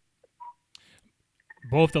East.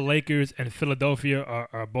 Both the Lakers and Philadelphia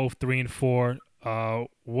are both 3-4.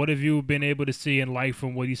 What have you been able to see in life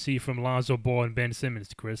from what you see from Lonzo Ball and Ben Simmons,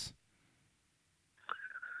 Chris?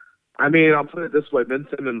 I mean, I'll put it this way: Ben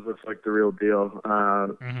Simmons looks like the real deal.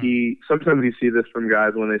 Sometimes you see this from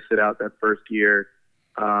guys when they sit out that first year,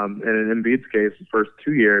 and in Embiid's case, the first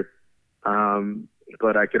 2 years.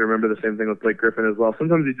 But I can remember the same thing with Blake Griffin as well.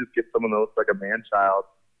 Sometimes you just get someone that looks like a man-child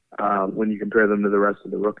when you compare them to the rest of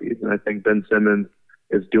the rookies. And I think Ben Simmons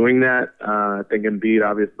is doing that. I think Embiid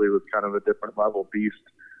obviously was kind of a different level beast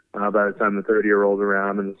by the time the third year rolled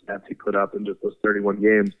around and the stats he put up in just those 31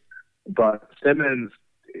 games. But Simmons,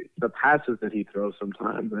 the passes that he throws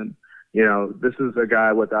sometimes, and this is a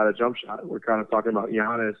guy without a jump shot. We're kind of talking about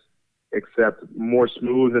Giannis, except more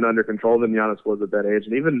smooth and under control than Giannis was at that age,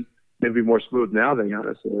 and even maybe more smooth now than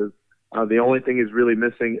Giannis is. The only thing he's really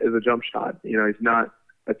missing is a jump shot. He's not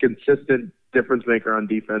a consistent difference maker on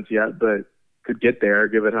defense yet, but could get there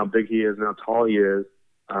given how big he is and how tall he is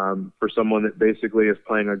for someone that basically is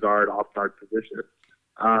playing a guard off guard position.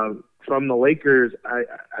 From the Lakers, I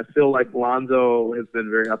feel like Lonzo has been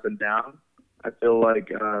very up and down. I feel like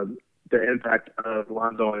the impact of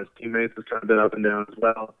Lonzo and his teammates has kind of been up and down as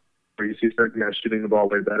well. Where you see certain guys shooting the ball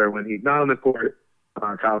way better when he's not on the court.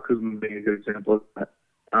 Kyle Kuzma being a good example of that.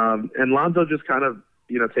 And Lonzo just kind of,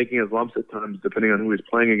 taking his lumps at times, depending on who he's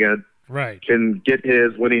playing against. Right. Can get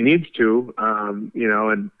his when he needs to,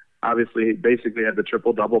 and obviously he basically had the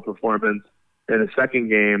triple-double performance in his second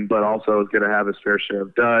game, but also is going to have his fair share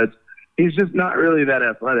of duds. He's just not really that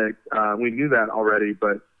athletic. We knew that already,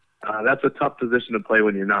 but that's a tough position to play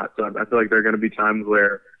when you're not. So I feel like there are going to be times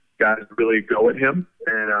where guys really go at him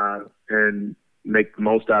and make the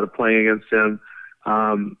most out of playing against him.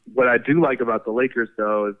 What I do like about the Lakers,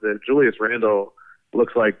 though, is that Julius Randle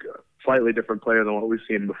looks like a slightly different player than what we've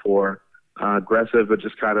seen before. Aggressive, but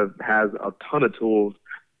just kind of has a ton of tools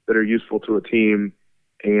that are useful to a team.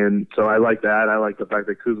 And so I like that. I like the fact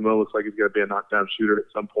that Kuzma looks like he's going to be a knockdown shooter at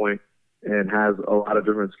some point and has a lot of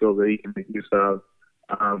different skills that he can make use of.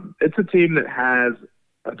 It's a team that has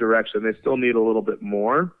a direction. They still need a little bit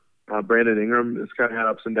more. Brandon Ingram has kind of had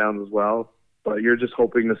ups and downs as well, but you're just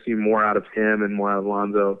hoping to see more out of him and more out of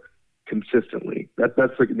Lonzo consistently. That's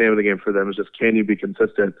the name of the game for them, is just, can you be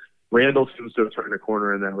consistent? Randall seems to have turned a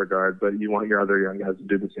corner in that regard, but you want your other young guys to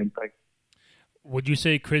do the same thing. Would you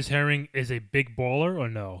say Chris Herring is a big baller or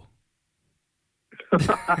no?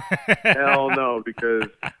 Hell no, because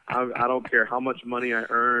I don't care how much money I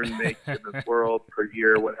earn, make in this world per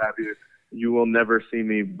year, what have you. You will never see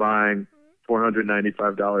me buying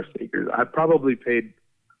 $495 sneakers. I probably paid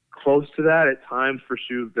close to that at times for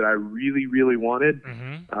shoes that I really, really wanted.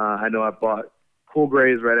 Mm-hmm. I know I bought Cool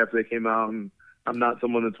Grays right after they came out, and I'm not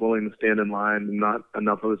someone that's willing to stand in line. I'm not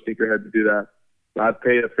enough of a sneakerhead to do that. I've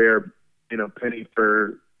paid a fair, penny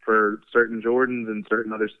for certain Jordans and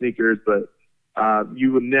certain other sneakers, but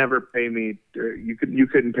you would never pay me. You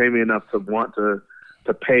couldn't pay me enough to want to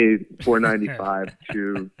pay $495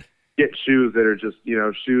 to get shoes that are just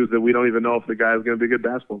shoes that we don't even know if the guy's going to be a good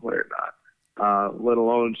basketball player or not. Let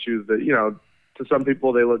alone shoes that to some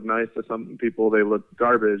people they look nice, to some people they look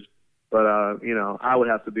garbage. But I would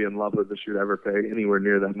have to be in love with the shoe to ever pay anywhere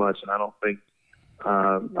near that much, and I don't think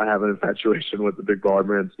I have an infatuation with the big baller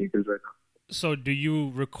brand sneakers right now. So do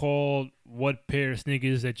you recall what pair of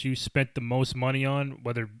sneakers that you spent the most money on,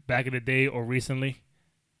 whether back in the day or recently?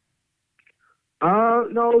 No,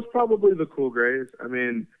 it was probably the Cool Grays. I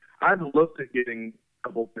mean, I've looked at getting a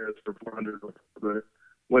couple pairs for $400, but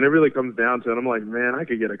when it really comes down to it, I'm like, man, I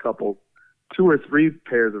could get two or three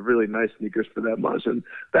pairs of really nice sneakers for that much, and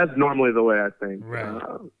that's normally the way I think. Right.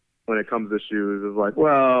 When it comes to shoes, it's like,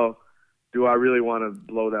 well, do I really want to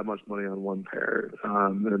blow that much money on one pair?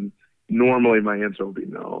 And normally my answer will be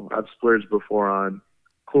no. I've splurged before on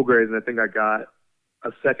Cool Grays, and I think I got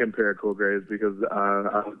a second pair of Cool Grays because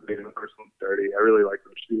I was making the first one dirty. I really like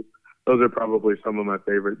those shoes. Those are probably some of my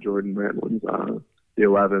favorite Jordan brand ones, the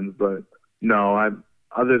 11s. But no,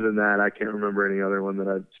 other than that, I can't remember any other one that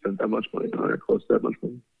I've spent that much money on or close to that much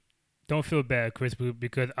money. Don't feel bad, Chris,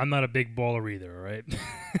 because I'm not a big baller either, all right?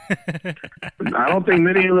 I don't think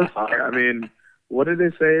many of us are. I mean, what did they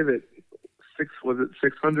say that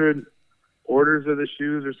 600 orders of the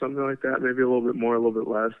shoes or something like that? Maybe a little bit more, a little bit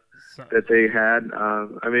less that they had.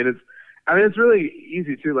 It's really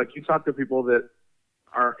easy too. Like, you talk to people that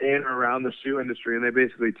are in or around the shoe industry, and they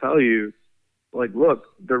basically tell you, like, look,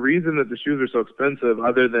 the reason that the shoes are so expensive,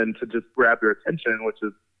 other than to just grab your attention, which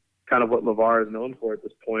is kind of what LeVar is known for at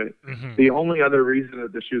this point, mm-hmm. The only other reason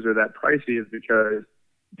that the shoes are that pricey is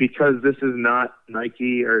because this is not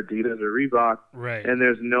Nike or Adidas or Reebok, right? And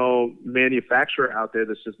there's no manufacturer out there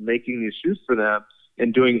that's just making these shoes for them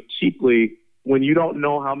and doing it cheaply. When you don't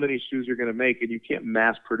know how many shoes you're going to make and you can't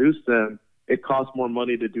mass produce them, it costs more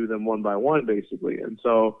money to do them one by one, basically. And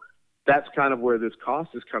so that's kind of where this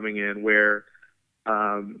cost is coming in, where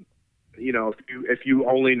if you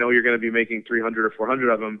only know you're going to be making 300 or 400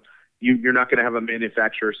 of them, you're not going to have a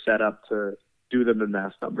manufacturer set up to do them in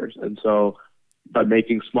mass numbers. And so by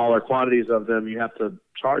making smaller quantities of them, you have to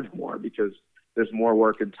charge more because there's more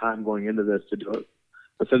work and time going into this to do it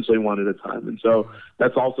essentially one at a time. And so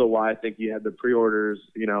that's also why I think you had the pre-orders,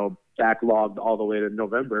 backlogged all the way to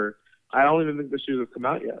November. I don't even think the shoes have come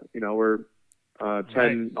out yet. We're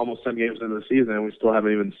almost 10 games into the season, and we still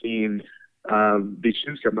haven't even seen these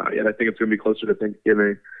shoes come out yet. I think it's going to be closer to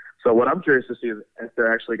Thanksgiving. So what I'm curious to see is if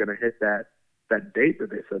they're actually going to hit that date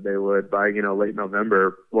that they said they would by, late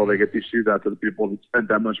November. Will they get these shoes out to the people who spent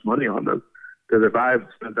that much money on them? Because if I've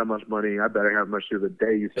spent that much money, I better have my shoe the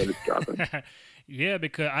day you said it's dropping. Yeah,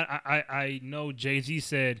 because I know Jay-Z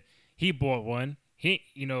said he bought one. He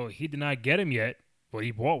did not get him yet, but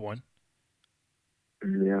he bought one.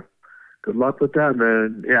 Yeah. Good luck with that,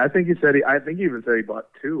 man. Yeah, I think I think he even said he bought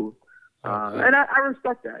two. Okay. And I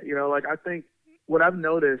respect that. You know, like I think what I've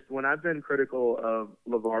noticed when I've been critical of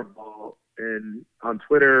LeVar Ball and on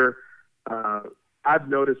Twitter, uh, I've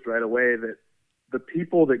noticed right away that the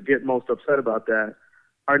people that get most upset about that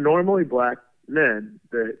are normally black men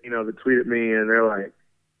that, that tweet at me and they're like,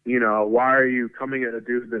 why are you coming at a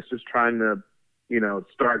dude that's just trying to,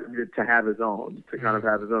 start to have his own, to kind of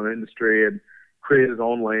have his own industry and create his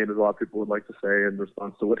own lane, as a lot of people would like to say in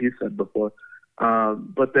response to what he said before.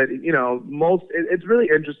 But that, it's really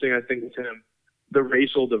interesting, I think, with him, the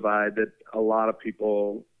racial divide that a lot of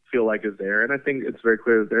people feel like is there. And I think it's very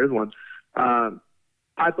clear that there is one.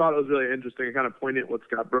 I thought it was really interesting and kind of poignant what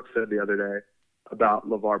Scott Brooks said the other day about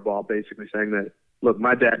LeVar Ball, basically saying that, look,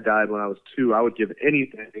 my dad died when I was 2. I would give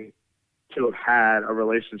anything to have had a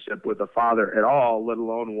relationship with a father at all, let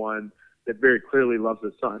alone one that very clearly loves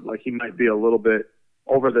his son. Like, he might be a little bit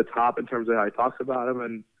over the top in terms of how he talks about him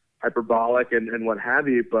and hyperbolic and what have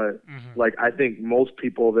you, but like, I think most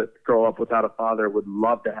people that grow up without a father would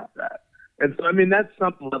love to have that. And so, I mean, that's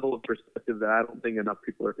some level of perspective that I don't think enough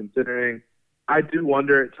people are considering. I do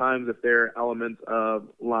wonder at times if there are elements of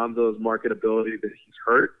Lonzo's marketability that he's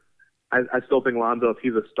hurt. I still think Lonzo, if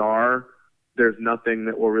he's a star, there's nothing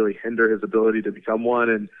that will really hinder his ability to become one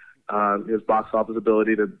and his box office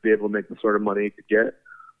ability to be able to make the sort of money he could get.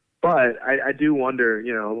 But I do wonder,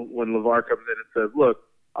 when LeVar comes in and says, look,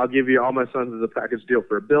 I'll give you all my sons as a package deal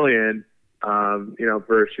for $1 billion,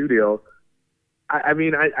 for a shoe deal.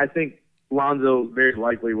 I think Lonzo very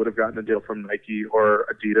likely would have gotten a deal from Nike or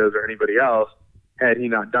Adidas or anybody else had he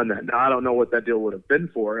not done that. Now, I don't know what that deal would have been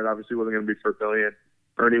for. It obviously wasn't going to be for $1 billion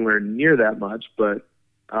or anywhere near that much. But,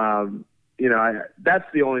 that's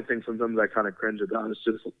the only thing sometimes I kind of cringe about. It's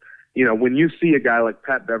just, when you see a guy like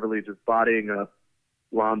Pat Beverly just bodying up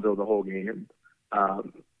Lonzo the whole game,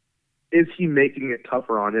 is he making it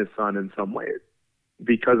tougher on his son in some ways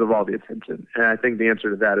because of all the attention? And I think the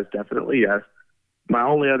answer to that is definitely yes. My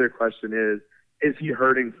only other question is he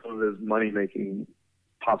hurting some of his money-making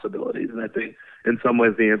possibilities? And I think in some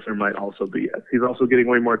ways the answer might also be yes. He's also getting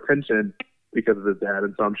way more attention because of his dad,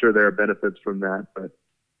 and so I'm sure there are benefits from that. But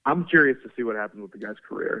I'm curious to see what happens with the guy's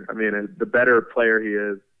career. I mean, the better player he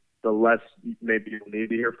is, the less maybe you'll need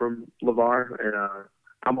to hear from LeVar. And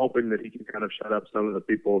I'm hoping that he can kind of shut up some of the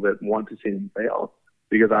people that want to see him fail,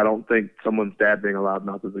 because I don't think someone's dad being a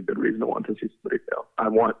loudmouth is a good reason to want to see somebody fail. I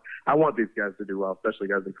want these guys to do well, especially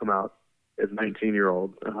guys that come out as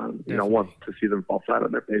 19-year-olds. Want to see them fall flat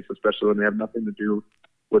on their face, especially when they have nothing to do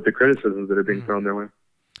with the criticisms that are being thrown their way.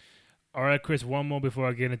 All right, Chris, one more before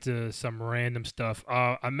I get into some random stuff.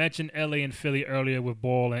 I mentioned LA and Philly earlier with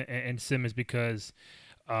Ball and Simmons because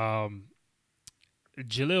Jahlil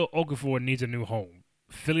Okafor needs a new home.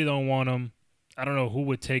 Philly don't want him. I don't know who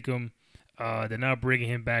would take him. They're not bringing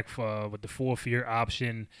him back with the 4th-year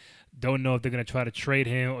option. Don't know if they're going to try to trade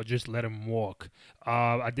him or just let him walk.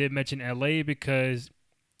 I did mention LA because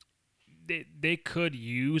they could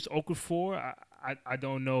use Okafor. I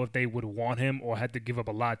don't know if they would want him or had to give up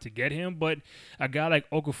a lot to get him, but a guy like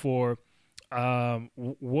Okafor,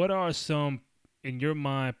 what are some, in your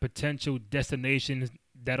mind, potential destinations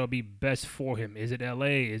that'll be best for him? Is it LA?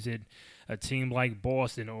 Is it a team like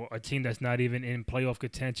Boston or a team that's not even in playoff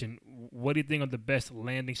contention? What do you think are the best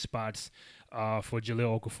landing spots for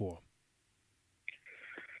Jahlil Okafor?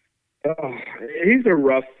 He's a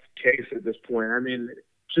rough case at this point. I mean,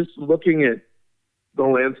 just looking at the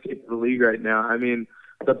landscape of the league right now, I mean,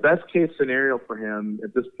 the best case scenario for him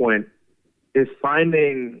at this point is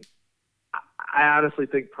finding, I honestly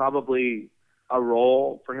think, probably a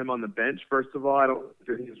role for him on the bench. First of all, I don't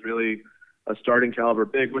think he's really a starting caliber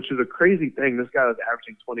big, which is a crazy thing. This guy was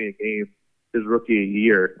averaging 20 a game his rookie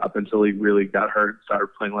year up until he really got hurt and started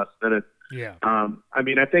playing less minutes. Yeah. I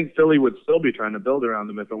mean, I think Philly would still be trying to build around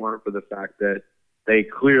him if it weren't for the fact that they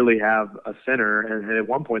clearly have a center, and at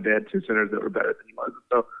one point they had 2 centers that were better than he was.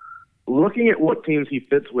 So looking at what teams he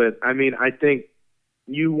fits with, I mean, I think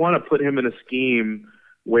you want to put him in a scheme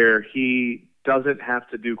where he doesn't have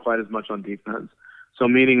to do quite as much on defense. So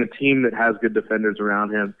meaning a team that has good defenders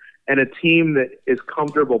around him and a team that is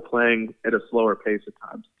comfortable playing at a slower pace at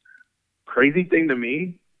times. Crazy thing to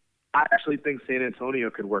me, I actually think San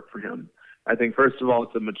Antonio could work for him. I think, first of all,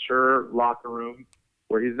 it's a mature locker room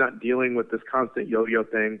where he's not dealing with this constant yo-yo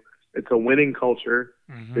thing. It's a winning culture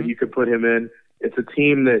that you could put him in. It's a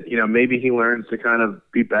team that, maybe he learns to kind of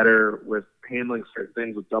be better with handling certain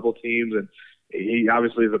things with double teams. And he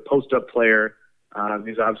obviously is a post-up player.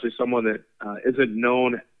 He's obviously someone that isn't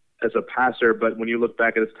known as a passer, but when you look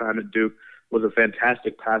back at his time at Duke, was a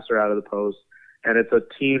fantastic passer out of the post. and it's a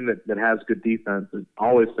team that has good defense. It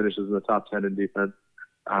always finishes in the top 10 in defense,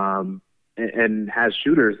 and has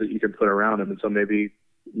shooters that you can put around him. And so maybe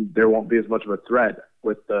there won't be as much of a threat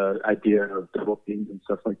with the idea of double teams and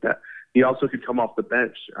stuff like that. He also could come off the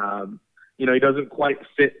bench. He doesn't quite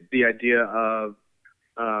fit the idea of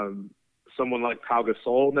someone like Pau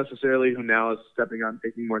Gasol necessarily, who now is stepping out and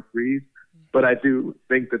taking more threes. But I do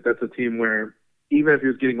think that that's a team where even if he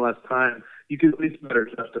was getting less time, you could at least better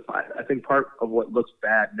justify it. I think part of what looks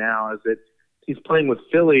bad now is that he's playing with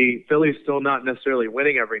Philly. Philly's still not necessarily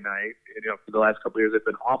winning every night. For the last couple of years, they've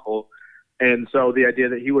been awful. And so the idea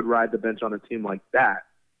that he would ride the bench on a team like that,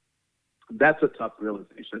 that's a tough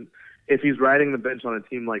realization. If he's riding the bench on a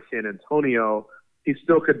team like San Antonio, he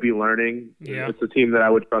still could be learning. Yeah. It's a team that I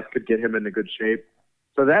would trust could get him into good shape.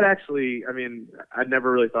 So that actually, I'd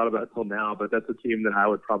never really thought about it till now, but that's a team that I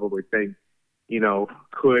would probably think,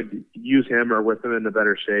 could use him or with him in a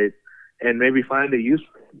better shape and maybe find a use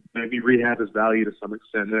for him, maybe rehab his value to some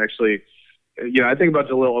extent. And actually, I think about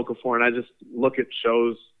Jahlil Okafor, and I just look at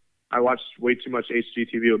shows. I watch way too much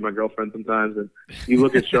HGTV with my girlfriend sometimes, and you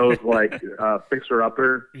look at shows like Fixer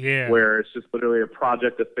Upper, where it's just literally a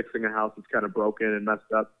project of fixing a house that's kind of broken and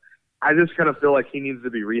messed up. I just kind of feel like he needs to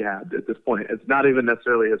be rehabbed at this point. It's not even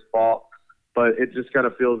necessarily his fault, but it just kind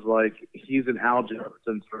of feels like he's an Al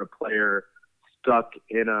Jefferson sort of player stuck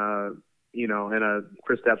in a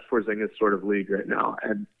Kristaps Porzingis sort of league right now.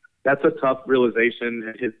 And that's a tough realization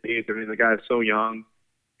at his age. The guy is so young.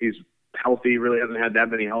 He's healthy, really hasn't had that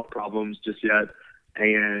many health problems just yet.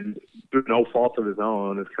 And through no fault of his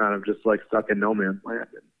own, is kind of just like stuck in no man's land.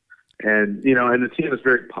 And the team has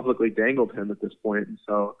very publicly dangled him at this point. And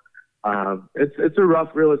so it's a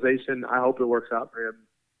rough realization. I hope it works out for him.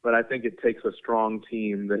 But I think it takes a strong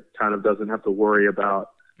team that kind of doesn't have to worry about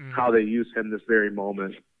how they use him this very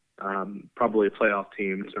moment. Probably a playoff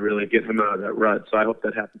team to really get him out of that rut. So I hope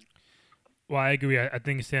that happens. Well, I agree. I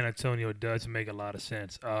think San Antonio does make a lot of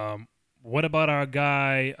sense. What about our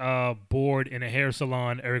guy bored in a hair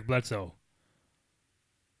salon, Eric Bledsoe?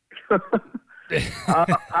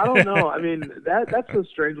 I don't know. That's a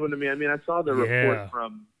strange one to me. I saw the report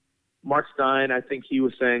from Mark Stein. I think he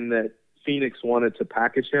was saying that Phoenix wanted to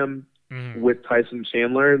package him with Tyson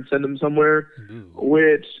Chandler and send him somewhere,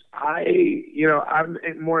 which I'm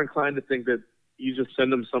more inclined to think that you just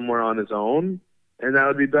send him somewhere on his own, and that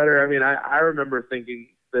would be better. I remember thinking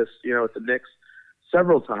this, at the Knicks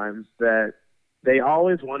several times, that they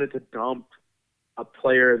always wanted to dump a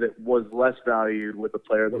player that was less valued with a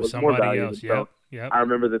player that was more valued. So I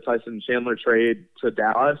remember the Tyson Chandler trade to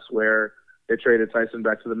Dallas, where they traded Tyson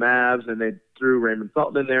back to the Mavs and they threw Raymond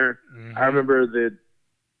Felton in there. I remember the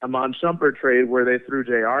Amon Shumpert trade where they threw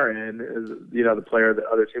JR in as, the player that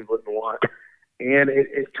other teams wouldn't want. And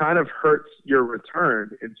it kind of hurts your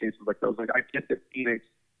return in cases like those. Like, I get that Phoenix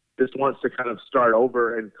just wants to kind of start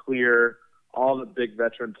over and clear all the big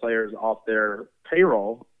veteran players off their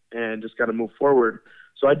payroll and just got to move forward.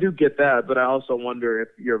 So I do get that, but I also wonder if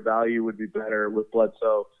your value would be better with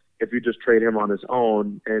Bledsoe if you just trade him on his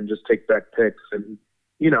own and just take back picks and,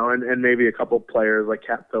 and maybe a couple players like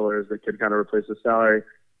cap fillers that could kind of replace the salary.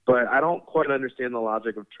 But I don't quite understand the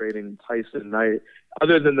logic of trading Tyson Knight,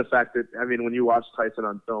 other than the fact that, when you watch Tyson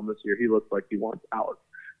on film this year, he looks like he wants out.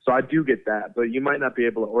 So I do get that, but you might not be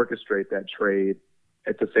able to orchestrate that trade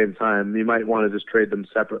at the same time. You might want to just trade them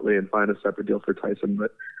separately and find a separate deal for Tyson. But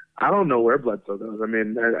I don't know where Bledsoe goes.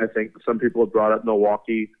 I think some people have brought up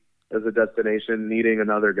Milwaukee as a destination, needing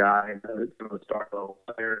another guy, a star-level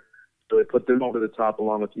player. So they put them over the top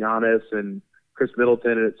along with Giannis and Chris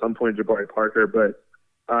Middleton and at some point Jabari Parker. But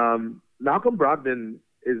Malcolm Brogdon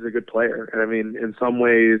is a good player. And in some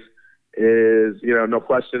ways is, no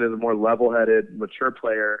question, is a more level-headed, mature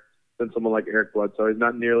player than someone like Eric Bledsoe. He's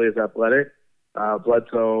not nearly as athletic.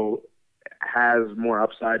 Bledsoe has more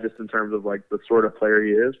upside just in terms of like the sort of player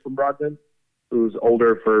he is from Brogdon, who's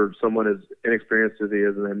older for someone as inexperienced as he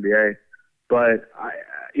is in the NBA. But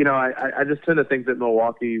I just tend to think that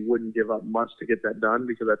Milwaukee wouldn't give up much to get that done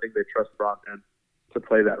because I think they trust Brogdon to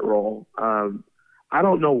play that role. I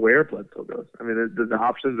don't know where Bledsoe goes. The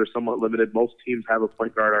options are somewhat limited. Most teams have a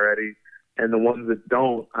point guard already, and the ones that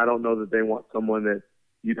don't, I don't know that they want someone that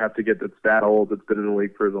you'd have to get that's that old, that's been in the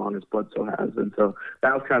league for as long as Bledsoe has. And so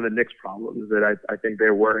that was kind of the Knicks' problem, is that I think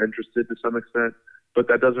they were interested to some extent, but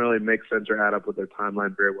that doesn't really make sense or add up with their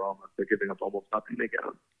timeline very well unless they're giving up almost nothing to get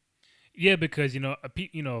them. Yeah, because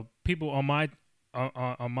people on my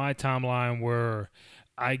timeline were,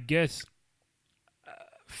 I guess,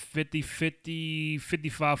 50-50,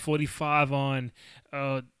 55-45 on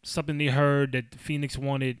something they heard that Phoenix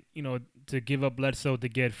wanted, to give up Bledsoe to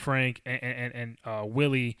get Frank and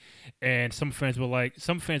Willie, and some fans were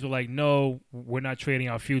like, no, we're not trading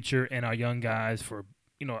our future and our young guys for.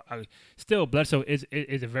 Still Bledsoe is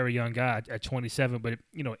a very young guy at 27, but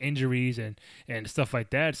injuries and stuff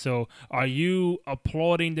like that. So, are you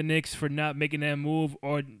applauding the Knicks for not making that move,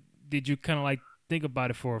 or did you kind of like think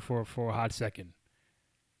about it for a hot second?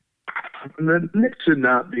 The Knicks should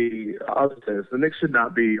not be. I'll say this: the Knicks should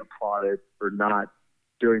not be applauded for not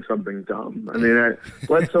doing something dumb. I mean,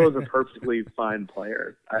 Bledsoe is a perfectly fine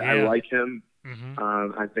player. I like him. Mm-hmm.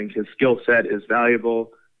 I think his skill set is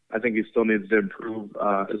valuable. I think he still needs to improve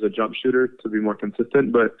as a jump shooter to be more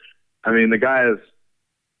consistent. But, I mean, the guy is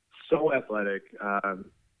so athletic.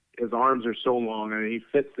 His arms are so long. I mean, he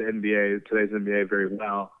fits the NBA, today's NBA, very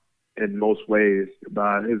well in most ways.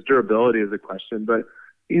 But his durability is a question. But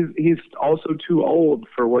he's also too old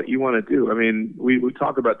for what you want to do. I mean, we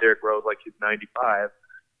talk about Derrick Rose like he's 95.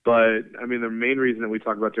 But, I mean, the main reason that we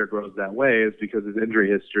talk about Derrick Rose that way is because his injury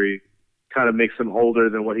history kind of makes him older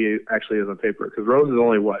than what he actually is on paper. Because Rose is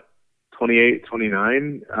only, 28,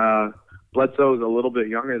 29? Bledsoe is a little bit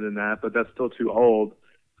younger than that, but that's still too old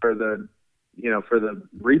for the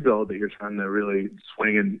rebuild that you're trying to really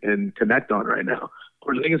swing and connect on right now.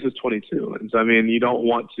 Porzingis is 22. And so, I mean, you don't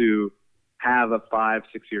want to have a 5-6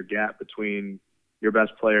 year gap between your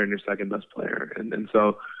best player and your second best player. And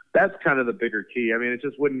so that's kind of the bigger key. I mean, it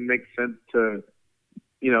just wouldn't make sense to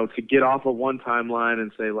get off of one timeline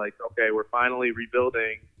and say, like, okay, we're finally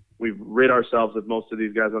rebuilding. We've rid ourselves of most of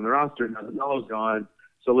these guys on the roster. Now that Melo's gone,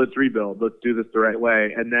 so let's rebuild. Let's do this the right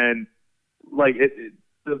way. And then, like,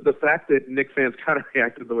 the fact that Knicks fans kind of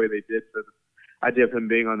reacted the way they did to the idea of him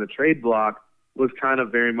being on the trade block was kind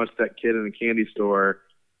of very much that kid in the candy store,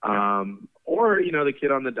 or, the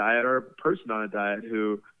kid on the diet or a person on a diet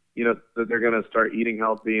who, that they're going to start eating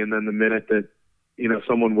healthy, and then the minute that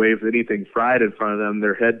someone waves anything fried in front of them,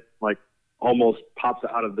 their head like almost pops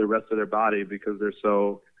out of the rest of their body because they're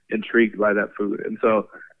so intrigued by that food. And so,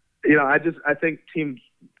 I think teams,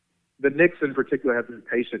 the Knicks in particular, have to be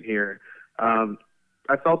patient here.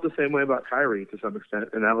 I felt the same way about Kyrie to some extent,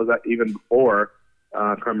 and that was even before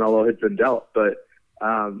Carmelo had been dealt. But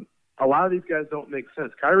a lot of these guys don't make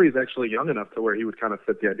sense. Kyrie is actually young enough to where he would kind of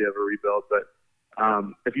fit the idea of a rebuild. But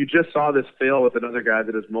if you just saw this fail with another guy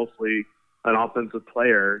that is mostly an offensive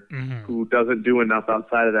player who doesn't do enough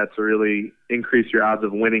outside of that to really increase your odds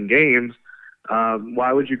of winning games,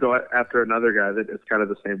 why would you go after another guy that is kind of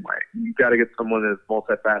the same way? You've got to get someone that is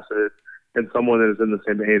multifaceted and someone that is in the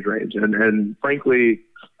same age range. And frankly,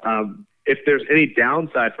 if there's any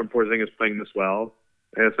downside from Porzingis playing this well,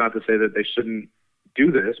 and it's not to say that they shouldn't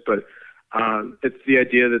do this, but it's the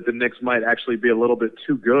idea that the Knicks might actually be a little bit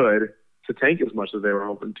too good to tank as much as they were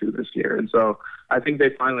hoping to this year. And so I think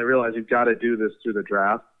they finally realized you've got to do this through the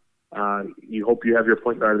draft. You hope you have your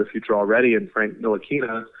point guard of the future already in Frank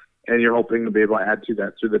Ntilikina, and you're hoping to be able to add to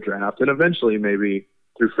that through the draft and eventually maybe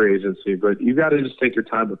through free agency. But you've got to just take your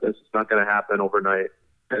time with this. It's not going to happen overnight,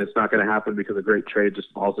 and it's not going to happen because a great trade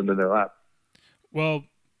just falls into their lap. Well,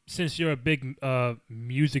 since you're a big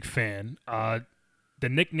music fan, the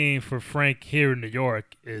nickname for Frank here in New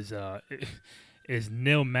York is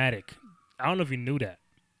Nilmatic. I don't know if you knew that.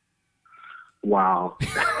 Wow.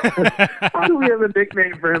 Why do we have a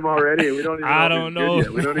nickname for him already? We don't even know. I don't know.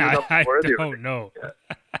 We don't even know if I don't know.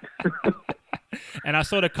 And I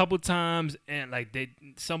saw it a couple times, and like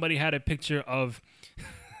somebody had a picture of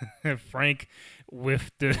Frank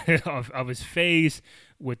with the of his face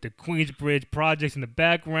with the Queensbridge projects in the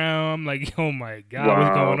background. I'm like, oh my God,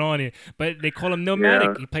 what's going on here? But they call him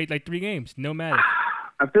Nilmatic. He played like 3 games. Nilmatic.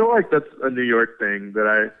 I feel like that's a New York thing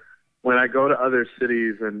that when I go to other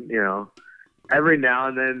cities and, every now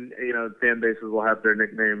and then, fan bases will have their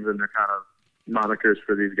nicknames and their kind of monikers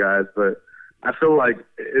for these guys. But I feel like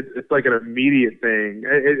it's like an immediate thing.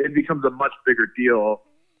 It becomes a much bigger deal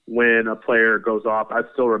when a player goes off. I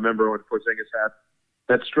still remember when Porzingis had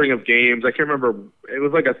that string of games. I can't remember. It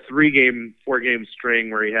was like a 4-game string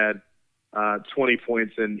where he had 20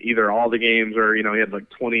 points in either all the games or, he had like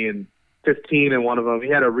 20 and 15 in one of them. He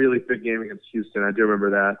had a really big game against Houston. I do remember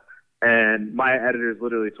that. And my editors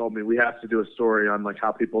literally told me we have to do a story on like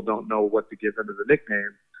how people don't know what to give him as a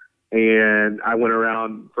nickname. And I went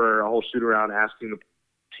around for a whole shoot around asking the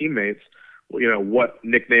teammates, what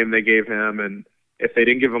nickname they gave him, and if they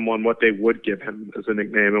didn't give him one, what they would give him as a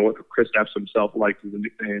nickname, and what Kristaps himself liked as a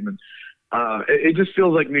nickname. And it just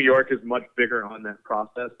feels like New York is much bigger on that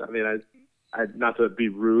process. I mean, I not to be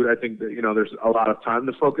rude, I think that there's a lot of time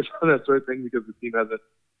to focus on that sort of thing because the team hasn't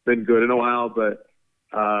been good in a while, but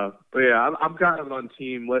But yeah, I'm kind of on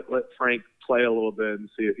team. Let Frank play a little bit and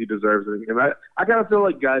see if he deserves it. And I kind of feel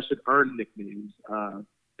like guys should earn nicknames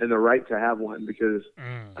and the right to have one because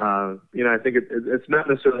I think it's not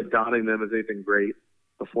necessarily donning them as anything great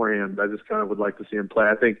beforehand. I just kind of would like to see him play.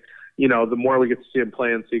 I think the more we get to see him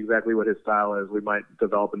play and see exactly what his style is, we might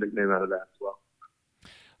develop a nickname out of that as well.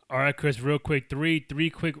 All right, Chris, real quick, three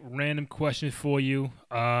quick random questions for you.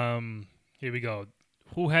 Here we go.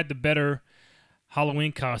 Who had the better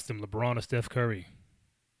Halloween costume, LeBron or Steph Curry?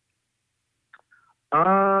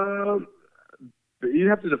 You'd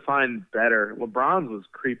have to define better. LeBron's was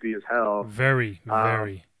creepy as hell. Very.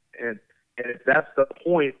 And if that's the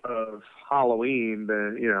point of Halloween,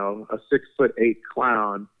 then a 6'8"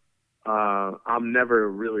 clown. I'm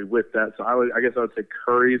never really with that. So I guess I would say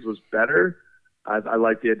Curry's was better. I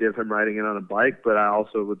like the idea of him riding in on a bike, but I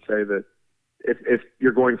also would say that if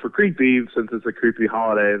you're going for creepy, since it's a creepy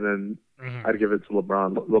holiday, then I'd give it to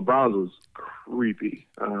LeBron. LeBron's was creepy.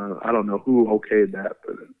 I don't know who okayed that,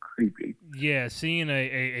 but creepy. Yeah, seeing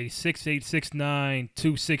a 6'8", 6'9",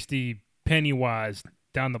 260 Pennywise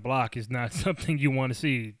down the block is not something you want to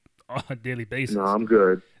see on a daily basis. No, I'm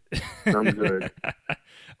good. I'm good.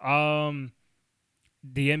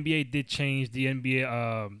 The NBA did change the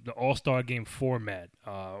NBA the All-Star Game format.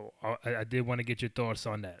 I did want to get your thoughts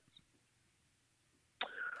on that.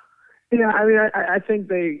 Yeah, I mean, I think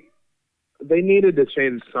they needed to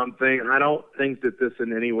change something. I don't think that this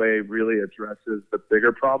in any way really addresses the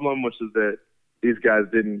bigger problem, which is that these guys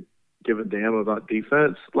didn't give a damn about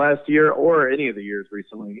defense last year or any of the years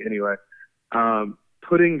recently anyway.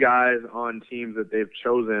 Putting guys on teams that they've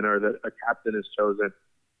chosen or that a captain has chosen,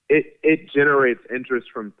 it generates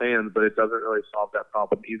interest from fans, but it doesn't really solve that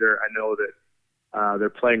problem either. I know that they're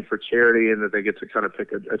playing for charity and that they get to kind of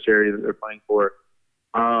pick a charity that they're playing for.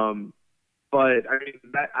 But I mean,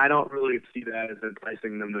 I don't really see that as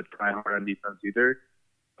enticing them to try hard on defense either.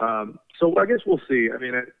 So I guess we'll see. I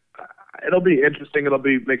mean, it'll be interesting. It'll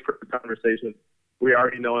make for a conversation. We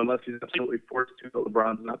already know, unless he's absolutely forced to, that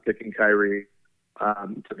LeBron's not picking Kyrie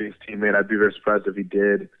to be his teammate. I'd be very surprised if he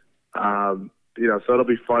did. So it'll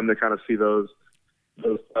be fun to kind of see those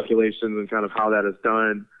speculations and kind of how that is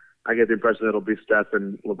done. I get the impression that it'll be Steph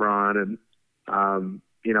and LeBron, and I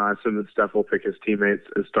assume that Steph will pick his teammates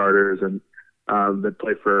as starters and that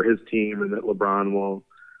play for his team, and that LeBron will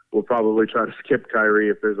probably try to skip Kyrie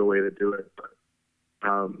if there's a way to do it.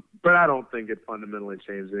 But I don't think it fundamentally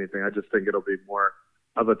changed anything. I just think it'll be more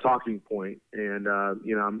of a talking point, and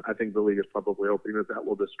I think the league is probably hoping that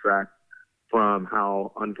will distract from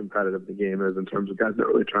how uncompetitive the game is in terms of guys not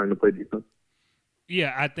really trying to play defense.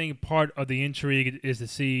 Yeah, I think part of the intrigue is to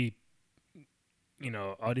see,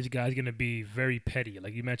 are these guys going to be very petty?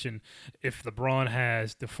 Like you mentioned, if LeBron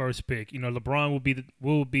has the first pick, LeBron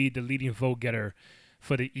will be the leading vote getter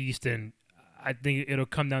for the East, and I think it'll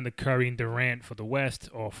come down to Curry and Durant for the West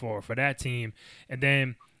or for that team, and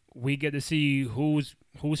then we get to see who's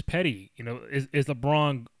petty. Is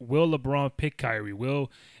will LeBron pick Kyrie?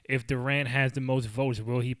 If Durant has the most votes,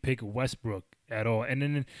 will he pick Westbrook at all? And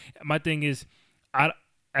then my thing is,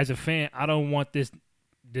 as a fan, I don't want this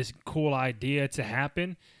cool idea to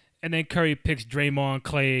happen, and then Curry picks Draymond,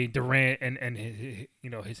 Clay, Durant, and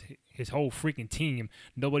his whole freaking team.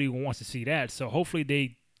 Nobody wants to see that. So hopefully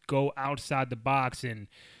they go outside the box and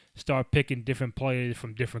start picking different players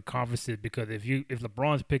from different conferences, because if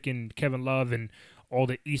LeBron's picking Kevin Love and all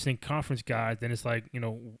the Eastern Conference guys, then it's like,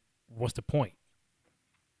 what's the point?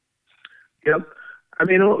 Yep. I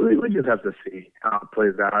mean, we just have to see how it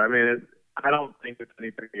plays out. I mean, I don't think there's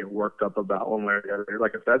anything to get worked up about one way or the other.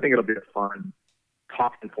 Like I said, I think it'll be a fun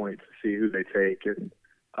talking point to see who they take, and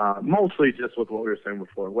mostly just with what we were saying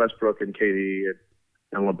before, Westbrook and KD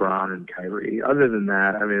and LeBron and Kyrie. Other than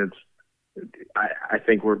that, I mean, I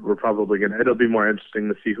think we're probably it'll be more interesting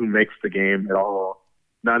to see who makes the game at all.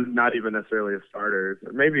 Not even necessarily as starters,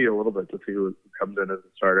 or maybe a little bit to see who comes in as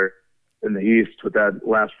a starter in the East. With that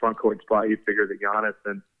last front court spot, you figure that Giannis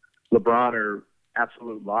and LeBron are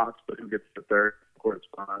absolute locks, but who gets the third court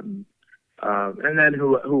spot, and then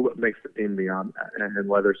who makes the team beyond that, and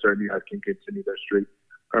whether certain guys can continue their streak.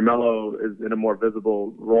 Carmelo is in a more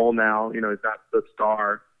visible role now. He's not the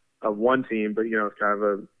star of one team, but it's kind of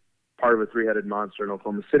a part of a three-headed monster in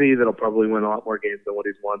Oklahoma City that'll probably win a lot more games than what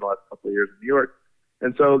he's won the last couple of years in New York.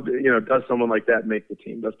 And so, does someone like that make the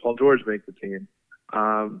team? Does Paul George make the team?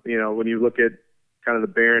 When you look at kind of the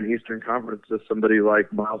barren Eastern Conference, does somebody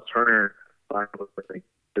like Miles Turner?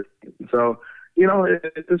 So,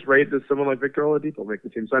 at this rate, does someone like Victor Oladipo make the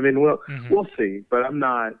team? So, I mean, we'll see. But I'm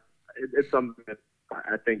not. It's something that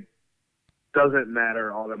I think doesn't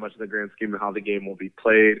matter all that much in the grand scheme of how the game will be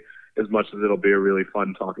played. as much as it'll be a really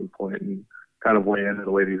fun talking point and kind of weigh into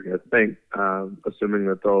the way these guys think, assuming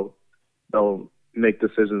that they'll make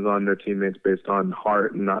decisions on their teammates based on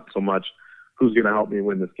heart and not so much who's going to help me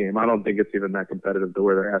win this game. I don't think it's even that competitive to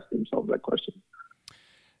where they're asking themselves that question.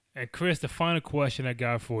 And Chris, the final question I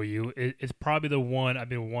got for you is probably the one I've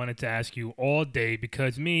been wanting to ask you all day,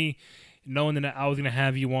 because me, knowing that I was gonna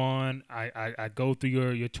have you on, I go through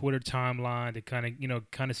your Twitter timeline to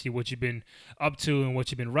kind of see what you've been up to and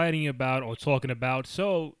what you've been writing about or talking about.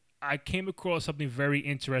 So I came across something very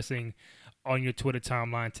interesting on your Twitter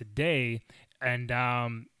timeline today, and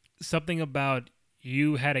something about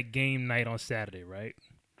you had a game night on Saturday, right?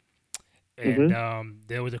 And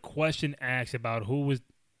there was a question asked about who was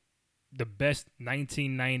the best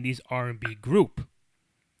 1990s R&B group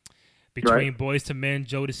between Boyz II Men,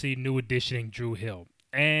 Jodeci, New Edition, and Dru Hill.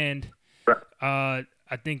 And I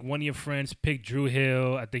think one of your friends picked Dru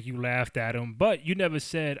Hill. I think you laughed at him, but you never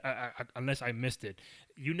said, unless I missed it,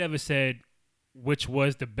 you never said which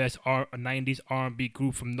was the best 90s R&B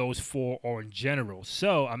group from those four or in general.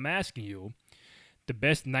 So I'm asking you, the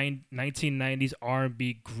best 1990s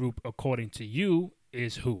R&B group according to you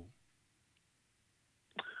is who?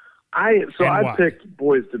 I picked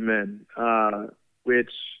Boyz II Men,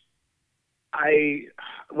 which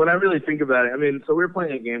when I really think about it, I mean, so we were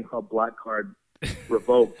playing a game called Black Card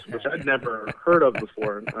Revoked, which I'd never heard of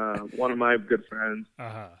before. One of my good friends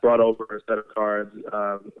brought over a set of cards,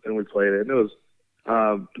 and we played it. And it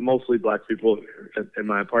was mostly black people in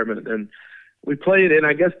my apartment, and we played. And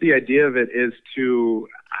I guess the idea of it is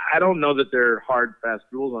I don't know that there are hard, fast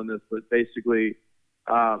rules on this, but basically,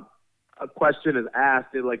 a question is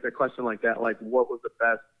asked, like a question like that, like what was the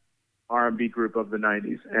best R&B group of the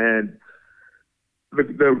 90s? And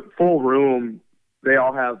the full room, they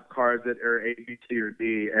all have cards that are A, B, C, or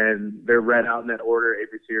D, and they're read out in that order, A,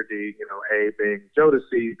 B, C, or D, A being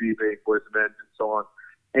Jodeci, B being Boyz II Men, and so on.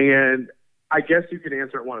 And I guess you can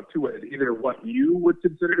answer it one of two ways, either what you would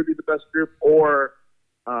consider to be the best group or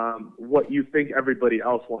what you think everybody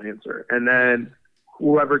else will answer. And then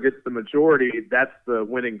whoever gets the majority, that's the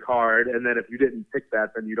winning card. And then if you didn't pick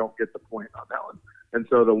that, then you don't get the point on that one. And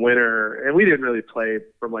so the winner, and we didn't really play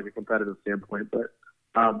from like a competitive standpoint, but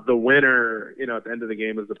the winner, at the end of the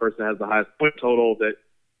game is the person that has the highest point total that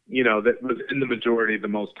was in the majority the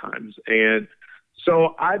most times. And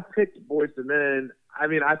so I picked Boyz II Men. I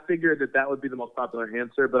mean, I figured that would be the most popular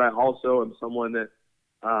answer, but I also am someone that,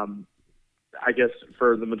 I guess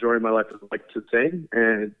for the majority of my life, I like to sing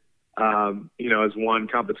and, has won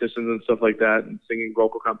competitions and stuff like that and singing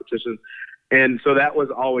vocal competitions. And so that was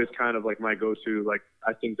always kind of like my go-to. Like,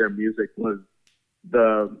 I think their music was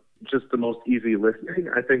just the most easy listening.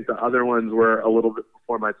 I think the other ones were a little bit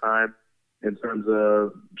before my time in terms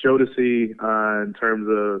of Jodeci, in terms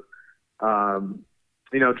of,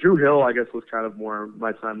 Dru Hill, I guess, was kind of more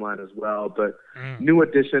my timeline as well. But New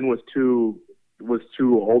Edition was too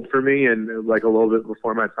old for me and like a little bit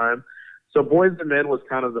before my time. So Boyz II Men was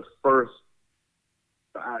kind of the first,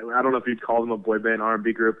 I don't know if you'd call them a boy band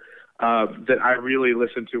R&B group, that I really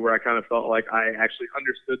listened to, where I kind of felt like I actually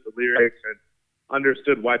understood the lyrics and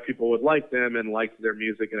understood why people would like them and liked their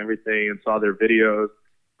music and everything and saw their videos.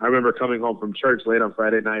 I remember coming home from church late on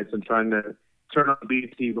Friday nights and trying to turn on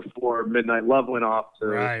BT before Midnight Love went off to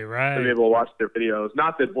be able to watch their videos.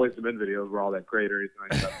 Not that Boyz II Men videos were all that great or anything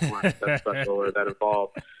like that, weren't that special or that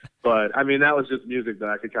involved. But, I mean, that was just music that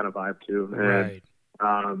I could kind of vibe to. And, right.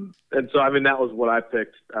 And so, I mean, that was what I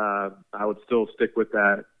picked. I would still stick with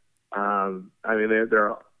that. I mean,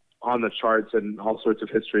 they're on the charts and all sorts of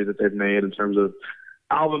history that they've made in terms of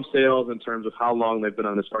album sales, in terms of how long they've been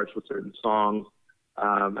on the charts with certain songs.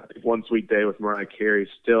 I think One Sweet Day with Mariah Carey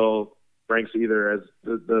still ranks either as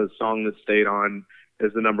the song that stayed on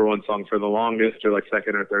as the number one song for the longest or like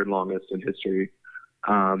second or third longest in history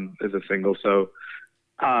as a single. So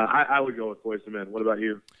I would go with Boyz II Men. What about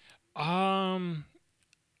you? I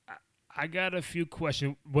got a few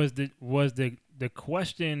questions. Was the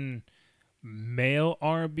question male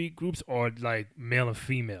R&B groups or like male and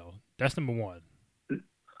female? That's number one.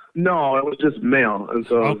 No, it was just male, and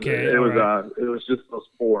so okay, it was just those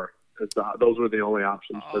four. Those were the only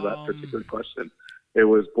options for that particular question. It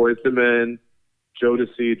was Boyz II Men,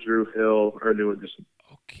 Jodeci, Dru Hill, or New Edition.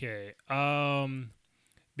 Okay.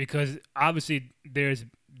 Because obviously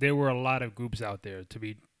there were a lot of groups out there to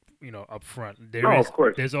be, up front. Of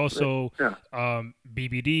course. There's also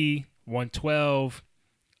BBD, 112,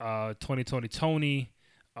 2020 Tony,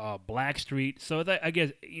 Blackstreet. So I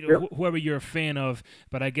guess whoever you're a fan of,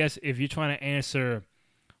 but I guess if you're trying to answer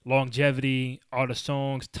longevity. Are the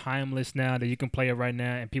songs timeless now that you can play it right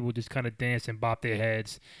now and people just kind of dance and bop their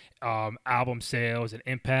heads? Album sales and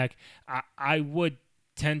impact. I would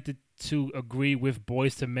tend to agree with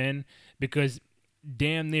Boys to Men because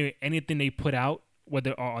damn near anything they put out,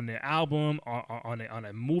 whether on their album or on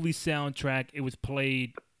a movie soundtrack, it was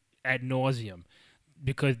played ad nauseum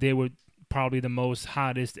because they were probably the most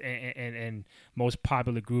hottest and most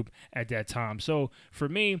popular group at that time. So for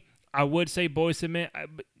me, I would say Boyz II Men.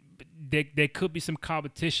 There could be some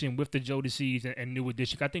competition with the Jodeci's and New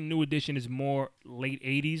Edition. I think New Edition is more late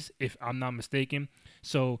 '80s, if I'm not mistaken.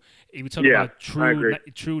 So if we talk about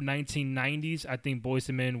true 1990s, I think Boyz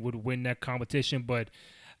II Men would win that competition. But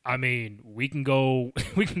I mean, we can go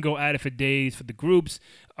we can go at it for days for the groups,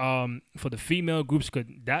 for the female groups. Cause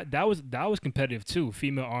that was competitive too.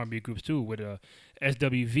 Female R&B groups too, with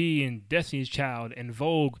SWV and Destiny's Child and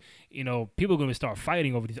Vogue. You know, people are gonna start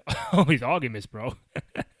fighting over these over these arguments, bro.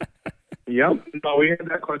 Yep. No, we had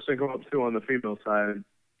that question come up too on the female side.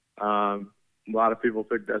 A lot of people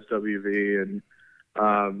picked SWV, and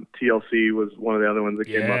TLC was one of the other ones that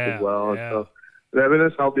came up as well. Yeah. So, I mean,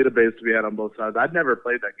 there's healthy debates to be had on both sides. I'd never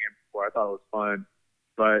played that game before. I thought it was fun,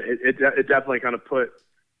 but it definitely kind of put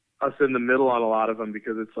us in the middle on a lot of them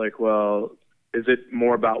because it's like, well, is it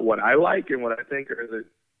more about what I like and what I think, or is it,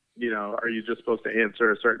 you know, are you just supposed to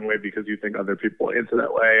answer a certain way because you think other people answer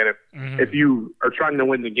that way? And if you are trying to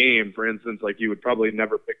win the game, for instance, like you would probably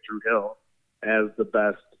never pick Dru Hill as the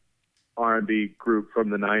best R&B group from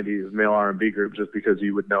the 90s, male R&B group, just because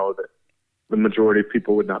you would know that the majority of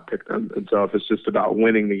people would not pick them. And so if it's just about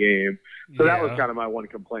winning the game. So that was kind of my one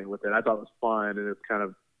complaint with it. I thought it was fun, and it's kind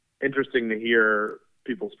of interesting to hear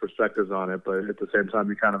people's perspectives on it, but at the same time,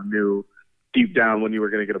 you kind of knew deep down when you were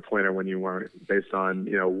going to get a point or when you weren't, based on,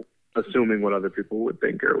 you know, assuming what other people would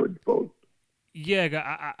think or would vote.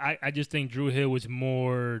 Yeah, I just think Dru Hill was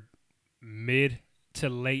more mid to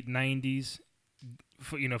late 90s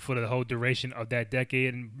for the whole duration of that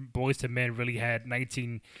decade, and Boyz II Men really had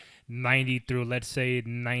 1990 through, let's say,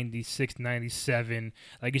 96, 97.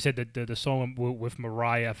 Like you said, the song with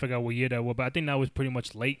Mariah, I forgot what year that was, but I think that was pretty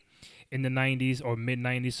much late in the 90s or mid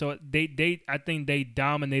 90s. So I think they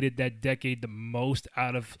dominated that decade the most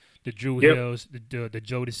out of the Dru Hills, the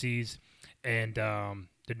Jodeci's, and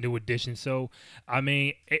the New Edition. So I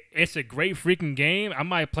mean, it's a great freaking game. I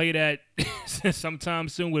might play that sometime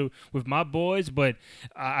soon with my boys, but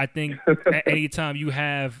I think anytime you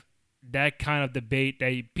have that kind of debate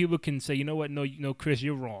that people can say, you know what, no, Chris,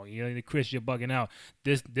 you're wrong. You know, Chris, you're bugging out.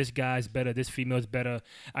 This guy's better. This female's better.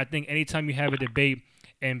 I think anytime you have a debate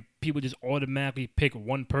and people just automatically pick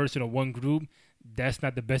one person or one group, that's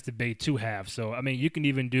not the best debate to have. So, I mean, you can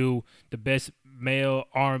even do the best male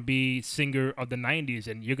R&B singer of the 90s,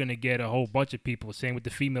 and you're going to get a whole bunch of people. Same with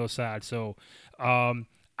the female side. So,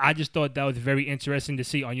 I just thought that was very interesting to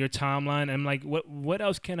see on your timeline. I'm like, what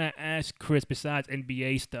else can I ask Chris besides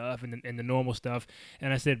NBA stuff and the normal stuff?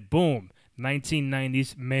 And I said, boom,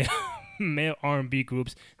 1990s male R&B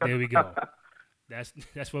groups. There we go.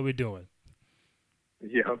 That's what we're doing.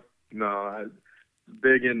 Yeah, no,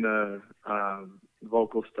 big in the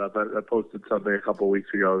vocal stuff. I posted something a couple of weeks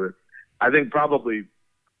ago that I think probably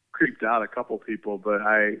creeped out a couple people, but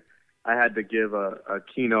I had to give a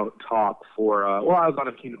keynote talk for, I was on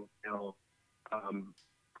a keynote panel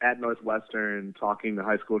at Northwestern talking to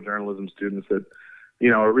high school journalism students that, you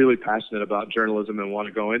know, are really passionate about journalism and want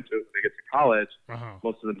to go into it when they get to college,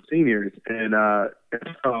 most of them seniors. And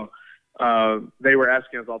so they were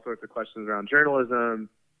asking us all sorts of questions around journalism.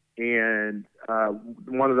 And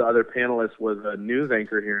one of the other panelists was a news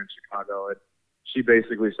anchor here in Chicago. And she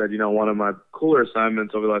basically said, you know, one of my cooler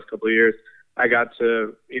assignments over the last couple of years, I got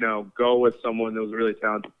to, you know, go with someone that was a really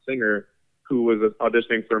talented singer who was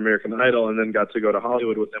auditioning for American Idol, and then got to go to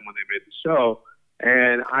Hollywood with them when they made the show.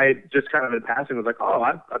 And I just kind of in passing was like, oh,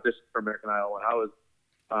 I auditioned for American Idol when I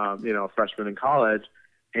was, you know, a freshman in college.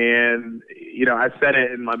 And, you know, I said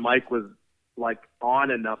it and my mic was like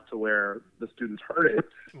on enough to where the students heard it.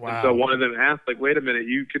 Wow. And so one of them asked, like, wait a minute,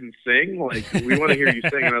 you can sing? Like, we want to hear you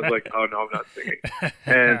sing. And I was like, oh, no, I'm not singing.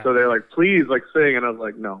 And so they're like, please, like, sing. And I was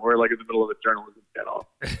like, no, we're like in the middle of a journalism channel.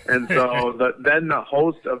 And so then the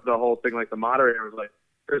host of the whole thing, like the moderator, was like,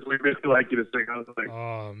 Chris, we really like you to sing. I was like,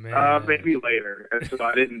 oh, man. Maybe later. And so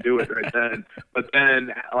I didn't do it right then. But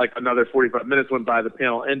then, like, another 45 minutes went by, the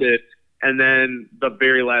panel ended. And then the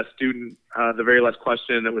very last the very last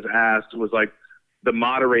question that was asked was like, the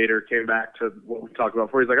moderator came back to what we talked about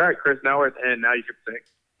before. He's like, all right, Chris, now we're at the end. Now you can sing.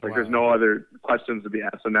 Like, there's no other questions to be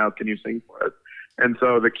asked. So now can you sing for us? And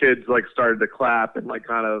so the kids like started to clap and like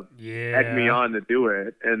kind of egg me on to do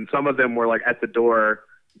it. And some of them were like at the door,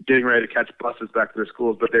 getting ready to catch buses back to their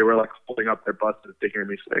schools, but they were like holding up their buses to hear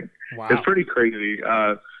me sing. Wow. It's pretty crazy.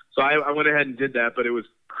 So I went ahead and did that, but it was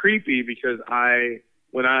creepy because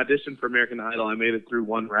when I auditioned for American Idol, I made it through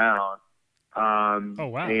one round. Oh,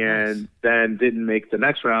 wow. And nice. then didn't make the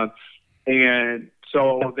next round. And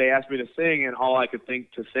so they asked me to sing, and all I could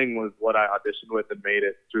think to sing was what I auditioned with and made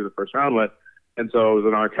it through the first round with. And so it was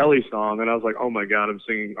an R. Kelly song, and I was like, oh my God, I'm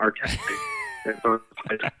singing R. Kelly. And so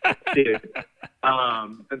I did.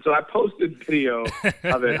 And so I posted video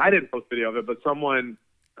of it. I didn't post video of it, but someone,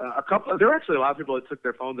 there were actually a lot of people that took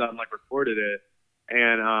their phones out and like recorded it.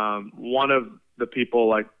 And one of the people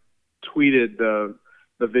like tweeted the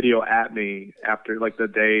video at me after like the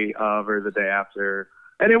day of or the day after.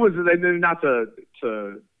 And it was not to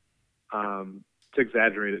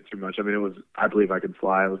exaggerate it too much. I mean, it was I Believe I Can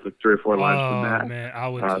Fly. It was like 3 or 4 lines from that. Man, I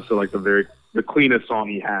would. So like the cleanest song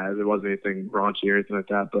he has. It wasn't anything raunchy or anything like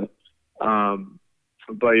that.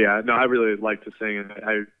 But yeah, no, I really like to sing, and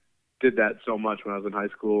I did that so much when I was in high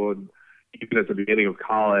school and even at the beginning of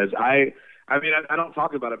college. I mean, I don't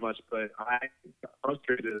talk about it much, but I got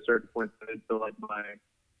frustrated at a certain point until like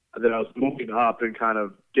that I was moving up and kind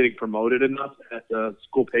of getting promoted enough at the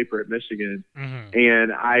school paper at Michigan. Mm-hmm.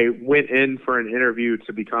 And I went in for an interview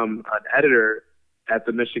to become an editor at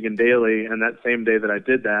the Michigan Daily. And that same day that I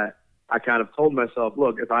did that, I kind of told myself,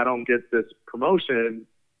 look, if I don't get this promotion,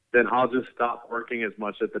 then I'll just stop working as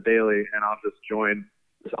much at the Daily and I'll just join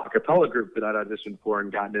this a cappella group that I'd auditioned for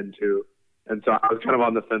and gotten into. And so I was kind of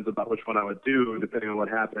on the fence about which one I would do, depending on what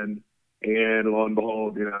happened. And lo and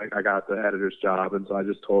behold, I got the editor's job, and so I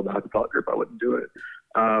just told the acapella group I wouldn't do it.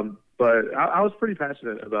 But I was pretty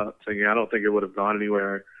passionate about singing. I don't think it would have gone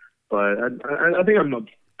anywhere, but I think I'm a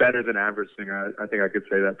better than average singer. I think I could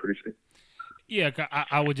say that pretty soon. Yeah,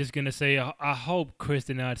 I was just gonna say I hope Chris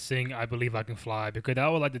did not sing "I Believe I Can Fly" because that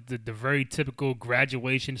was like the very typical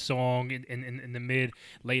graduation song in the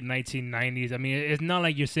late 1990s. I mean, it's not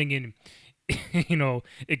like you're singing,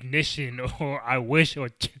 Ignition or I Wish or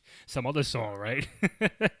some other song, right?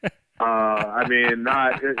 I mean,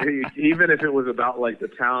 not even if it was about like the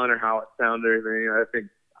talent or how it sounded or anything. I think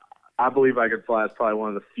I Believe I Can Fly is probably one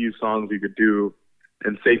of the few songs you could do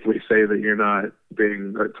and safely say that you're not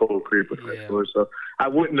being a total creep with high schoolers. So I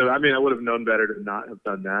wouldn't have. I mean, I would have known better to not have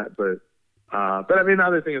done that. But I mean, the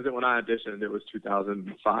other thing is that when I auditioned, it was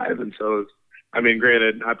 2005, and so it was, I mean,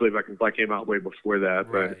 granted, I Believe I Can Fly came out way before that,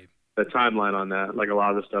 right. but the timeline on that, like a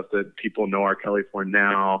lot of the stuff that people know R. Kelly for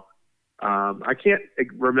now, I can't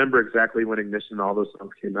remember exactly when Ignition and all those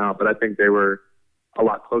songs came out, but I think they were a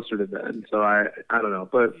lot closer to then. So I don't know,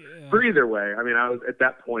 but for either way, I mean, I was at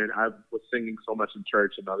that point, I was singing so much in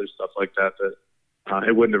church and other stuff like that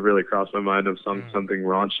it wouldn't have really crossed my mind of something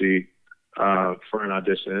raunchy for an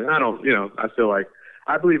audition. And I don't, I feel like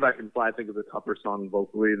I Believe I Can Fly, I think, is a tougher song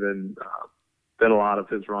vocally than a lot of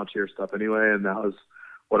his raunchier stuff anyway, and that was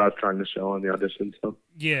what I was trying to show on the audition. So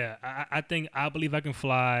yeah, I think I Believe I Can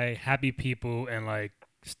Fly, Happy People, and like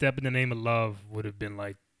Step in the Name of Love would have been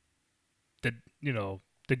like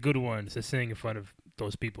the good ones to sing in front of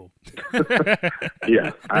those people.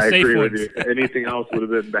 Yeah, I agree with you. Anything else would have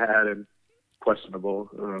been bad and questionable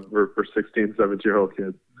for 16, 17-year-old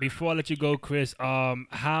kids. Before I let you go, Chris,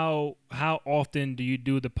 how often do you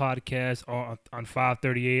do the podcast on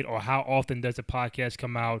 538, or how often does the podcast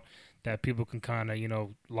come out that people can kind of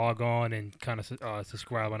log on and kind of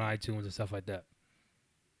subscribe on iTunes and stuff like that?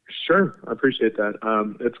 Sure, I appreciate that.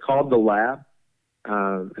 It's called The Lab.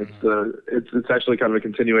 It's actually kind of a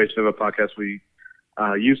continuation of a podcast we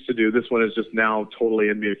used to do. This one is just now totally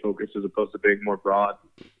NBA focused as opposed to being more broad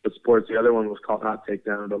with sports. The other one was called Hot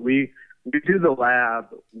Takedown, but we do The Lab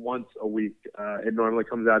once a week. It normally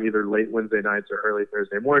comes out either late Wednesday nights or early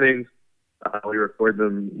Thursday mornings. We record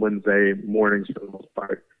them Wednesday mornings for the most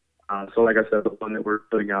part. So like I said, the one that we're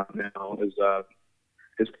putting out now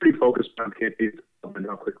is pretty focused on KP and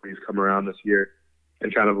how quickly he's come around this year,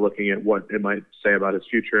 and kind of looking at what it might say about his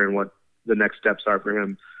future and what the next steps are for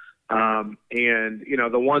him. And,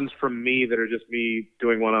 the ones from me that are just me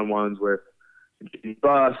doing one-on-ones with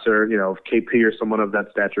Bus or, KP or someone of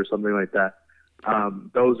that stature, something like that,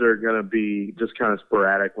 those are going to be just kind of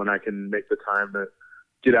sporadic when I can make the time to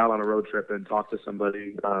get out on a road trip and talk to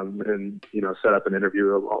somebody and, set up an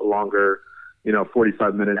interview, a longer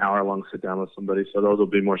 45-minute, hour-long sit-down with somebody. So those will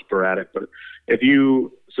be more sporadic. But if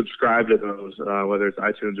you subscribe to those, whether it's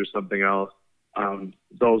iTunes or something else,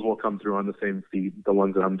 those will come through on the same feed, the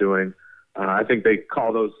ones that I'm doing. I think they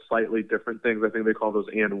call those slightly different things. I think they call those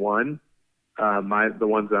and one, the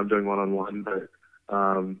ones that I'm doing one-on-one. But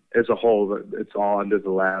as a whole, it's all under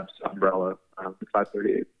the Lab's umbrella,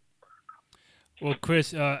 538. Well,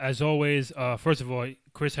 Chris, as always, first of all,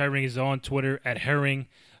 Chris Herring is on Twitter at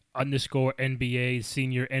Herring_NBA,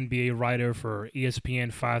 senior NBA writer for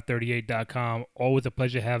ESPN538.com. Always a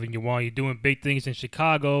pleasure having you on. You're doing big things in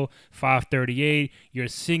Chicago, 538. You're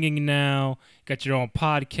singing now. Got your own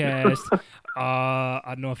podcast.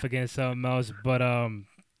 I know I'm forgetting something else, but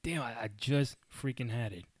damn, I just freaking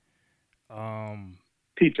had it.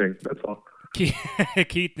 Teaching, that's all. Key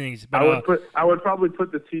things, but I would probably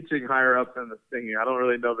put the teaching higher up than the singing. I don't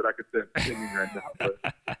really know that I could say singing right now, but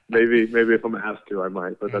maybe if I'm asked to, I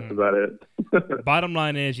might. But that's about it. Bottom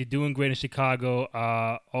line is, you're doing great in Chicago.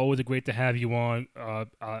 Always great to have you on.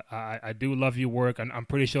 I do love your work. I'm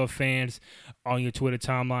pretty sure fans on your Twitter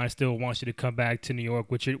timeline still want you to come back to New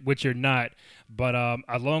York, which you're not. But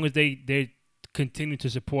as long as they continue to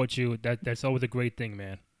support you, that's always a great thing,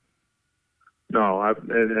 man. No,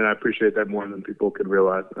 and I appreciate that more than people could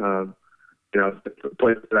realize. It's a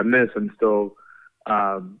place that I miss, and still,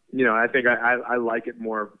 I think I like it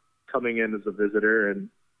more coming in as a visitor, and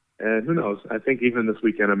who knows? I think even this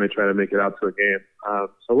weekend I may try to make it out to a game.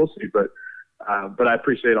 So we'll see, but I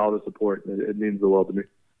appreciate all the support. It means the world to me.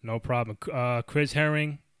 No problem. Chris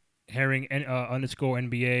Herring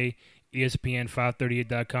 _NBA,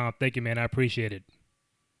 ESPN538.com. Thank you, man. I appreciate it.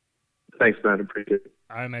 Thanks, man. Appreciate it.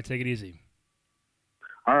 All right, man. Take it easy.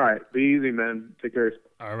 All right. Be easy, man. Take care.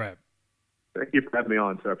 All right. Thank you for having me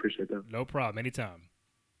on, so I appreciate that. No problem. Anytime.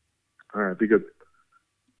 All right. Be good.